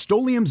 Because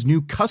Rust-Oleum's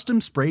new Custom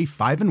Spray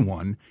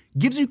 5-in-1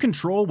 gives you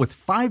control with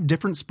 5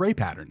 different spray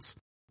patterns.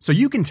 So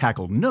you can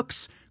tackle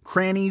nooks,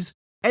 crannies,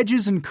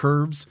 edges, and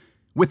curves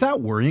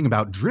without worrying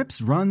about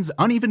drips, runs,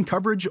 uneven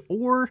coverage,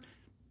 or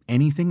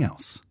anything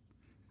else.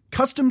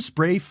 Custom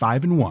Spray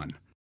 5-in-1.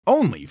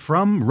 Only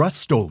from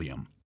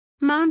Rust-Oleum.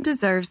 Mom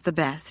deserves the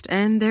best,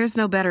 and there's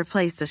no better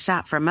place to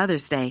shop for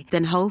Mother's Day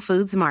than Whole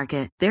Foods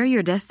Market. They're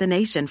your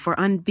destination for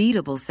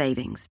unbeatable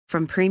savings,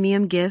 from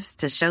premium gifts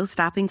to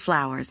show-stopping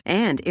flowers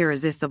and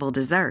irresistible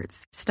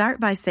desserts. Start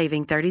by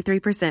saving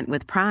 33%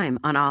 with Prime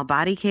on all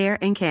body care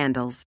and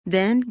candles.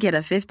 Then get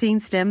a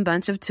 15-stem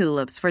bunch of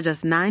tulips for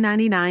just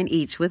 $9.99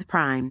 each with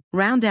Prime.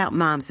 Round out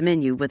Mom's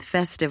menu with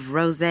festive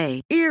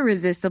rosé,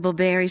 irresistible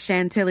berry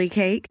chantilly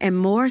cake, and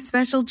more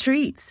special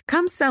treats.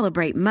 Come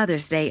celebrate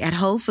Mother's Day at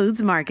Whole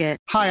Foods Market.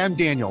 Hi, I'm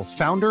Daniel,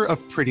 founder of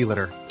Pretty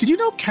Litter. Did you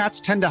know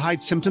cats tend to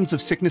hide symptoms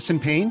of sickness and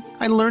pain?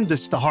 I learned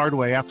this the hard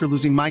way after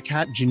losing my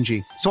cat,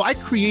 Gingy. So I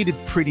created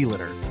Pretty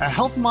Litter, a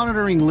health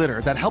monitoring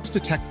litter that helps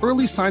detect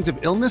early signs of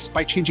illness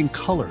by changing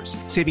colors,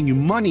 saving you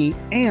money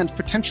and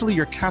potentially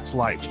your cat's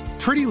life.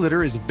 Pretty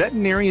Litter is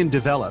veterinarian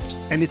developed,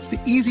 and it's the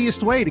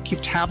easiest way to keep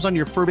tabs on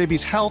your fur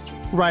baby's health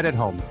right at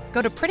home.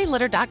 Go to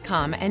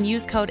prettylitter.com and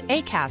use code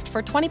ACAST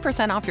for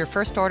 20% off your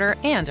first order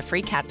and a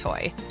free cat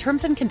toy.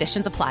 Terms and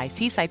conditions apply.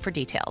 See site for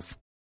details.